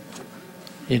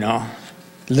 you know,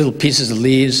 little pieces of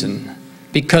leaves, and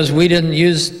because we didn't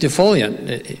use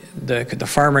defoliant, the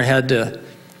farmer had to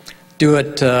do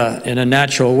it in a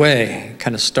natural way,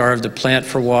 kind of starve the plant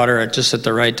for water just at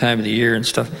the right time of the year and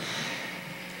stuff.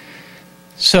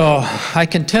 So I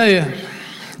can tell you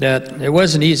that it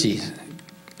wasn't easy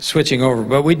switching over,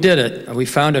 but we did it. We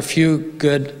found a few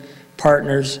good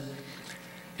partners,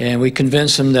 and we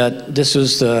convinced them that this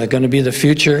was going to be the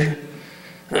future,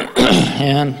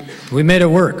 and we made it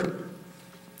work.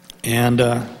 And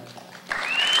but,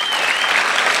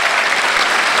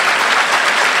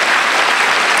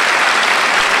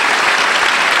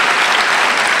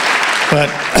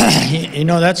 you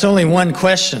know, that's only one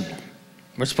question.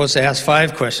 We're supposed to ask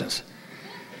 5 questions.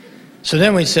 So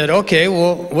then we said, okay,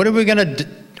 well, what are we going to do?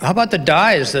 How about the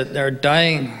dyes that are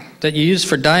dyeing, that you use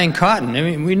for dyeing cotton? I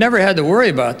mean, we never had to worry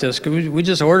about this because we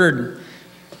just ordered,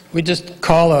 we just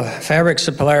call a fabric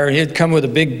supplier, and he'd come with a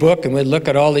big book, and we'd look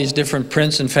at all these different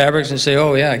prints and fabrics and say,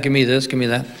 oh yeah, give me this, give me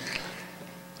that.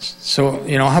 So,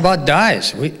 you know, how about dyes?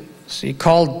 So he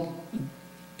called,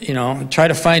 you know, try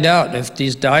to find out if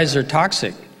these dyes are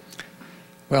toxic.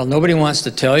 Well, nobody wants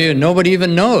to tell you. Nobody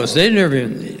even knows. They never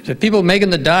even, the people making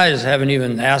the dyes haven't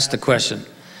even asked the question.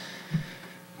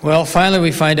 Well, finally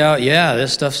we find out, yeah,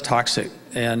 this stuff's toxic.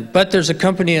 But there's a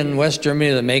company in West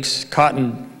Germany that makes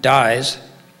cotton dyes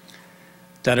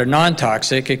that are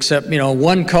non-toxic, except, you know,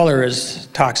 one color is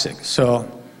toxic.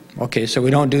 So, okay, so we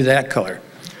don't do that color.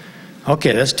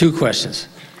 Okay, that's 2 questions.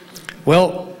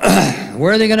 Well,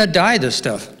 where are they going to dye this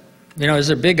stuff? You know, is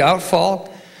there a big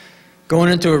outfall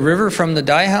going into a river from the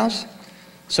dye house?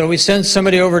 So we send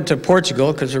somebody over to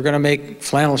Portugal because we're going to make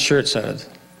flannel shirts out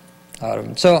of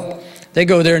them. So they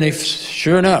go there, and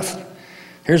sure enough,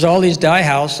 here's all these dye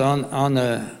houses on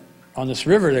this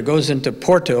river that goes into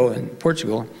Porto in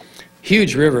Portugal.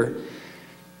 Huge river,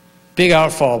 big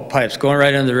outfall pipes going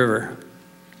right into the river.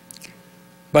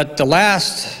 But the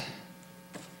last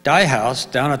dye house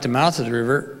down at the mouth of the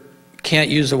river can't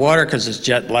use the water because it's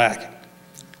jet black.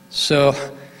 So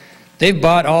they've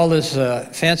bought all this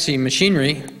fancy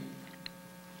machinery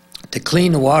to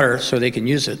clean the water so they can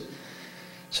use it.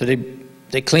 So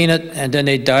they clean it, and then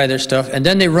they dye their stuff, and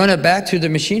then they run it back through the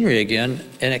machinery again,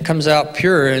 and it comes out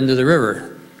pure into the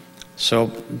river.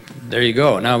 So there you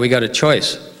go. Now we got a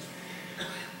choice.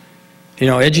 You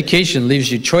know, education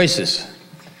leaves you choices.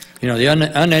 You know, the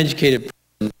uneducated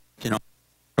person, you know,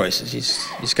 choices.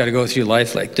 He's got to go through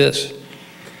life like this.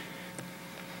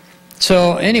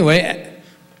 So anyway,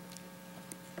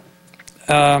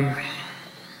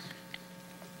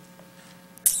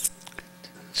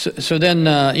 so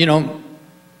then, you know,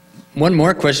 one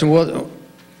more question. Well,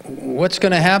 what's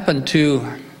going to happen to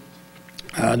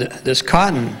this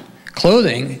cotton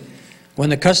clothing when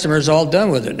the customer's all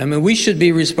done with it? I mean, we should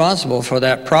be responsible for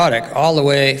that product all the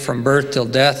way from birth till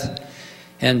death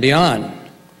and beyond.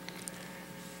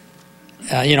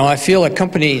 You know, I feel a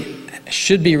company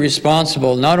should be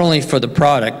responsible not only for the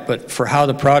product, but for how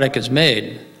the product is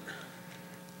made.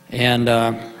 And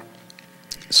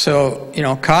so, you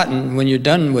know, cotton, when you're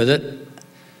done with it,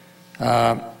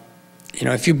 you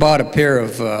know, if you bought a pair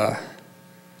of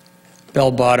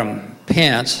bell-bottom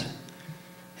pants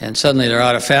and suddenly they're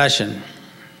out of fashion,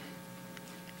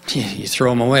 you throw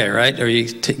them away, right? Or you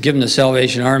give them to the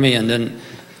Salvation Army, and then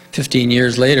 15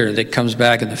 years later it comes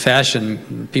back into fashion,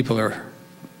 and people are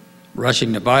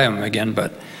rushing to buy them again.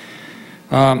 But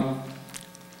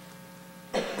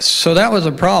so that was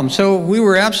a problem. So we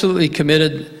were absolutely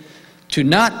committed to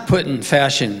not putting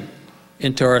fashion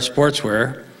into our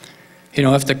sportswear. You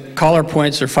know, if the collar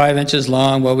points are 5 inches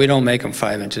long, well, we don't make them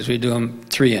 5 inches. We do them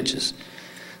 3 inches.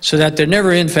 So that they're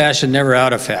never in fashion, never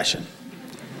out of fashion.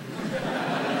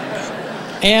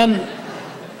 And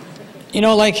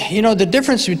the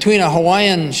difference between a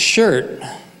Hawaiian shirt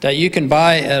that you can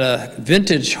buy at a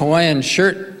vintage Hawaiian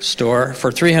shirt store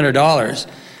for $300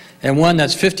 and one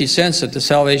that's 50 cents at the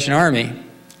Salvation Army,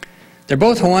 they're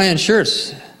both Hawaiian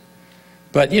shirts.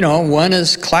 But, one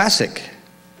is classic.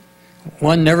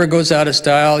 One never goes out of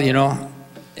style,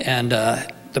 and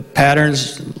the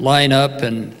patterns line up,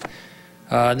 and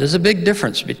there's a big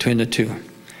difference between the two.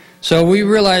 So we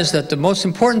realized that the most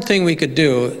important thing we could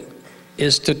do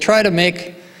is to try to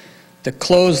make the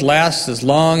clothes last as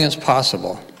long as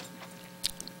possible,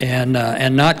 and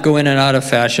not go in and out of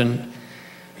fashion,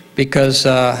 because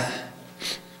we're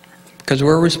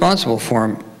responsible for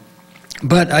them.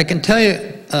 But I can tell you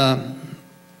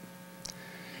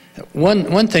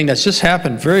one thing that's just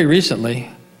happened very recently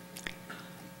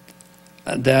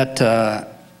that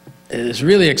is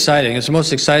really exciting. It's the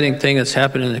most exciting thing that's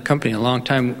happened in the company in a long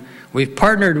time. We've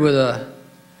partnered with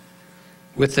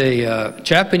a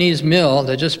Japanese mill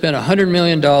that just spent $100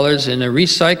 million in a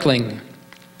recycling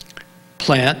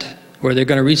plant where they're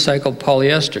going to recycle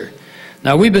polyester.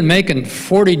 Now, we've been making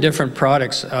 40 different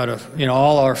products out of,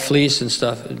 all our fleece and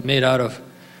stuff made out of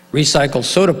recycled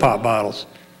soda pop bottles.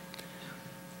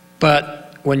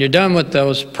 But when you're done with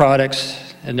those products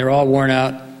and they're all worn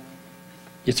out,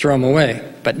 you throw them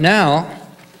away. But now,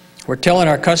 we're telling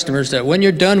our customers that when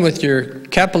you're done with your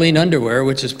Capilene underwear,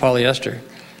 which is polyester,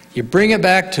 you bring it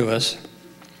back to us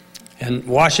and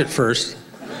wash it first,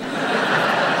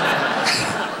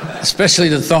 especially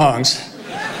the thongs.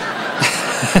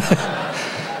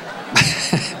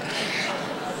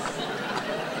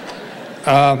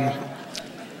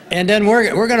 And then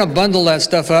we're going to bundle that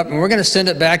stuff up and we're going to send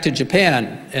it back to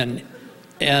Japan.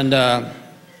 And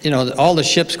all the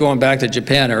ships going back to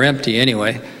Japan are empty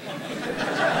anyway.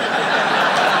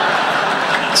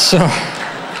 So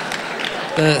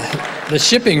the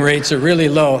shipping rates are really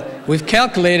low. We've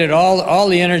calculated all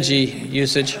the energy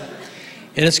usage,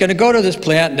 and it's going to go to this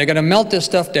plant. They're going to melt this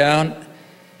stuff down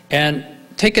and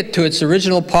take it to its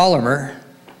original polymer,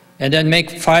 and then make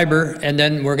fiber, and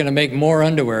then we're going to make more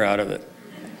underwear out of it.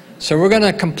 So we're going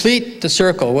to complete the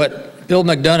circle, what Bill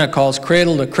McDonough calls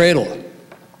cradle to cradle. And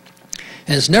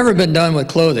it's never been done with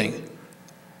clothing.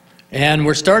 And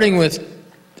we're starting with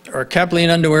our Capilene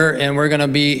underwear, and we're going to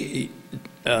be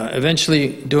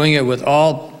eventually doing it with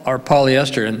all our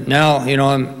polyester. And now,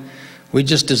 we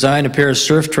just designed a pair of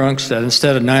surf trunks that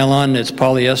instead of nylon, it's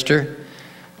polyester,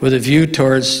 with a view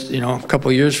towards, a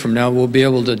couple years from now, we'll be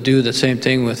able to do the same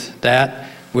thing with that.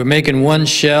 We're making one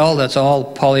shell that's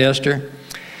all polyester.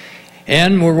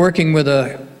 And we're working with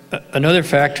another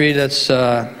factory that's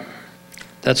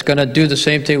going to do the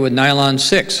same thing with nylon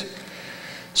 6.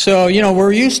 So,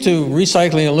 we're used to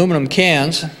recycling aluminum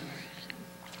cans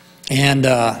and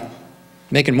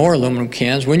making more aluminum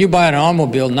cans. When you buy an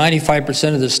automobile,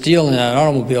 95% of the steel in that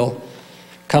automobile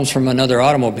comes from another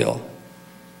automobile.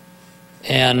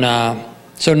 And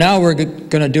so now we're going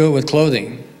to do it with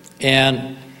clothing.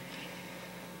 And,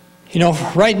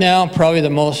 right now, probably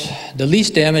the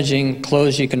least damaging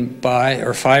clothes you can buy,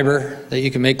 or fiber that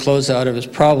you can make clothes out of, is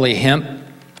probably hemp.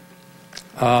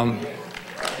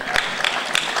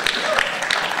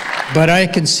 But I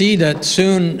can see that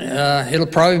soon it'll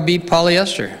probably be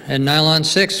polyester and nylon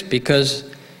 6, because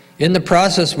in the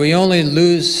process we only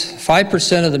lose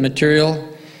 5% of the material,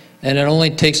 and it only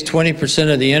takes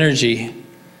 20% of the energy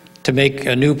to make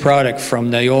a new product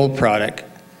from the old product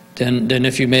than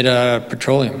if you made it out of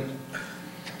petroleum.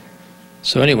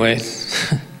 So anyway,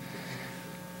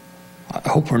 I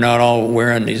hope we're not all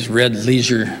wearing these red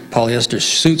leisure polyester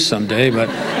suits someday, but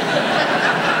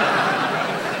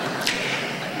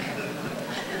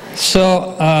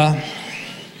so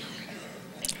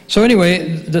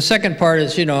anyway, the second part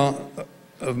is,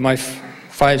 of my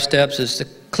 5 steps is to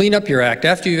clean up your act.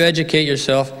 After you educate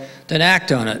yourself, then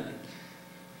act on it.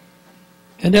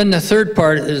 And then the third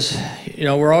part is,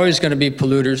 we're always going to be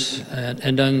polluters,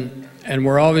 and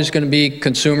we're always going to be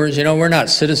consumers. We're not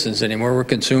citizens anymore, we're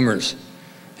consumers.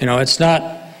 It's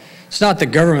not the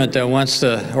government that wants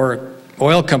to, or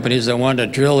oil companies that want to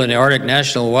drill in the Arctic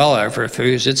National Wildlife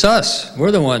Refuge. It's us.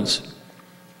 We're the ones.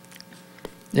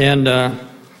 And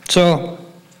so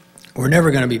we're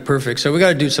never going to be perfect, so we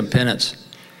got to do some penance.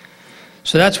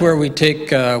 So that's where we take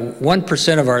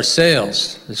 1% of our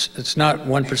sales. It's not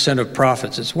 1% of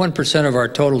profits. It's 1% of our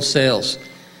total sales.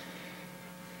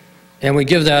 And we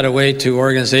give that away to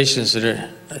organizations that are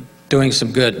doing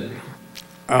some good.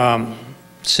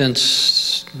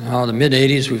 Since the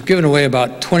mid-'80s, we've given away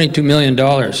about $22 million.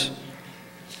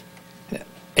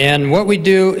 And what we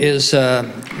do is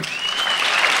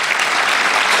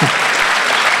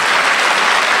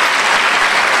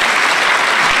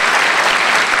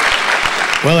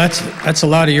Well, that's a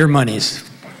lot of your monies.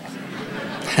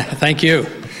 Thank you.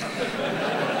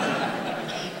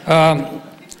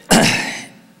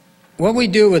 What we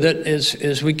do with it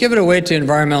is we give it away to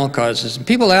environmental causes. And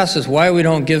people ask us why we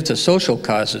don't give to social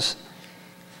causes.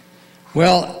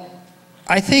 Well,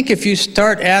 I think if you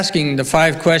start asking the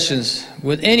 5 questions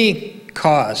with any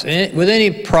cause, with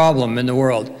any problem in the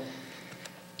world,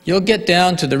 you'll get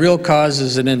down to the real cause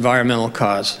is an environmental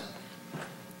cause.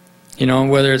 You know,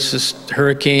 whether it's this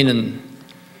hurricane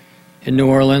in New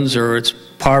Orleans or it's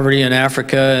poverty in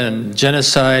Africa and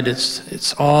genocide,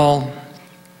 it's all,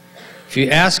 if you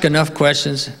ask enough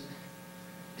questions,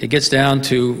 it gets down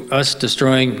to us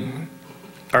destroying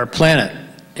our planet.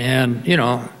 And, you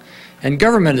know, and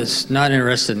government is not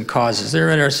interested in causes. They're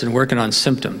interested in working on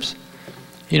symptoms.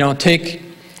 You know, take,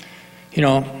 you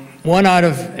know, 1 out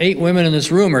of 8 women in this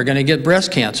room are going to get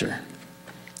breast cancer.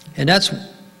 And that's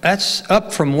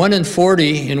up from 1 in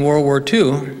 40 in World War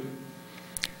II.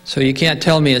 So you can't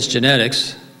tell me it's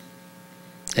genetics.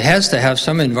 It has to have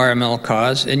some environmental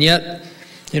cause. And yet,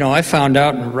 you know, I found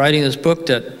out in writing this book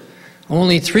that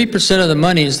only 3% of the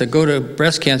monies that go to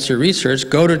breast cancer research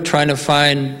go to trying to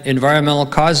find environmental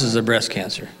causes of breast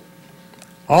cancer.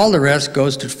 All the rest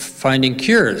goes to finding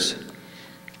cures.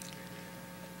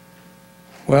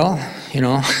 Well, you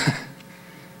know,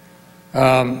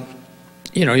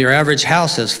 your average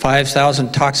house has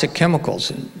 5,000 toxic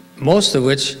chemicals, most of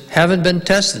which haven't been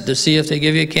tested to see if they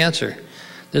give you cancer.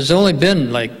 There's only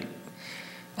been like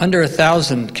under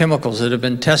 1,000 chemicals that have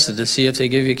been tested to see if they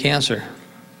give you cancer.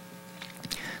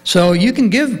 So you can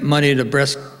give money to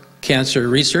breast cancer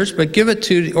research, but give it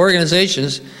to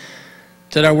organizations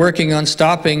that are working on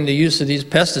stopping the use of these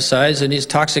pesticides and these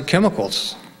toxic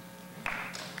chemicals.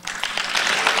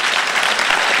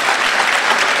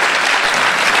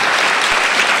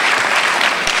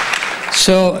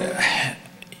 So,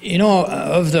 you know,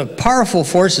 of the powerful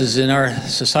forces in our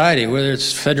society, whether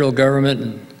it's federal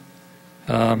government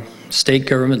and state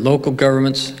government, local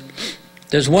governments,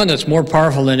 there's one that's more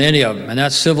powerful than any of them, and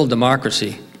that's civil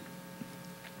democracy.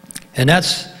 And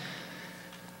that's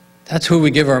who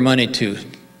we give our money to.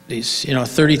 These, you know,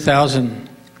 30,000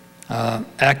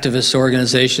 activist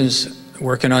organizations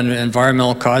working on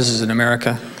environmental causes in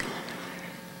America.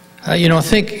 You know,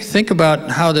 think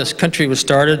about how this country was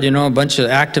started. You know, a bunch of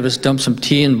activists dumped some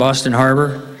tea in Boston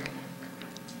Harbor.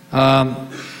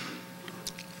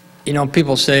 You know,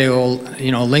 people say, well,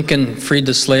 you know, Lincoln freed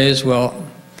the slaves. Well,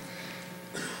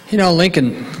 you know,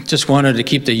 Lincoln just wanted to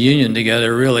keep the Union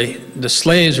together, really. The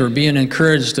slaves were being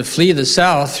encouraged to flee the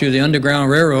South through the Underground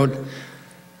Railroad,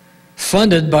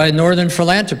 funded by Northern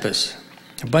philanthropists,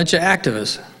 a bunch of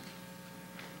activists.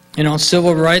 You know,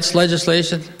 civil rights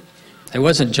legislation. It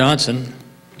wasn't Johnson.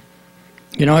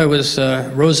 You know, it was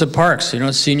Rosa Parks, you know,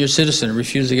 a senior citizen,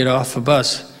 refused to get off a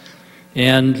bus.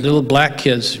 And little black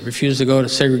kids refused to go to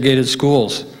segregated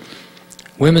schools.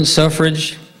 Women's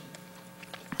suffrage,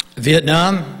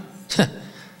 Vietnam,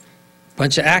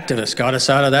 bunch of activists got us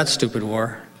out of that stupid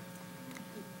war.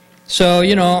 So,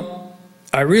 you know,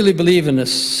 I really believe in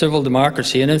this civil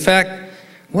democracy. And in fact,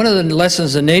 one of the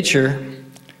lessons of nature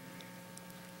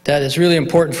that is really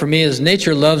important for me is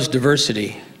nature loves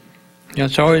diversity. You know,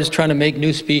 it's always trying to make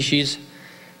new species.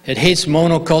 It hates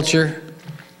monoculture.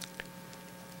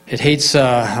 It hates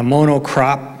a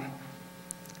monocrop.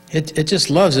 It just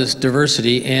loves this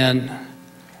diversity. And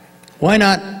why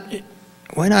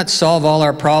not solve all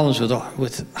our problems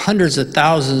with hundreds of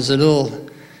thousands of little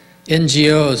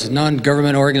NGOs,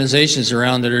 non-government organizations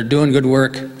around that are doing good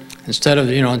work instead of,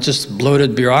 you know, just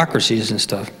bloated bureaucracies and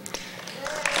stuff.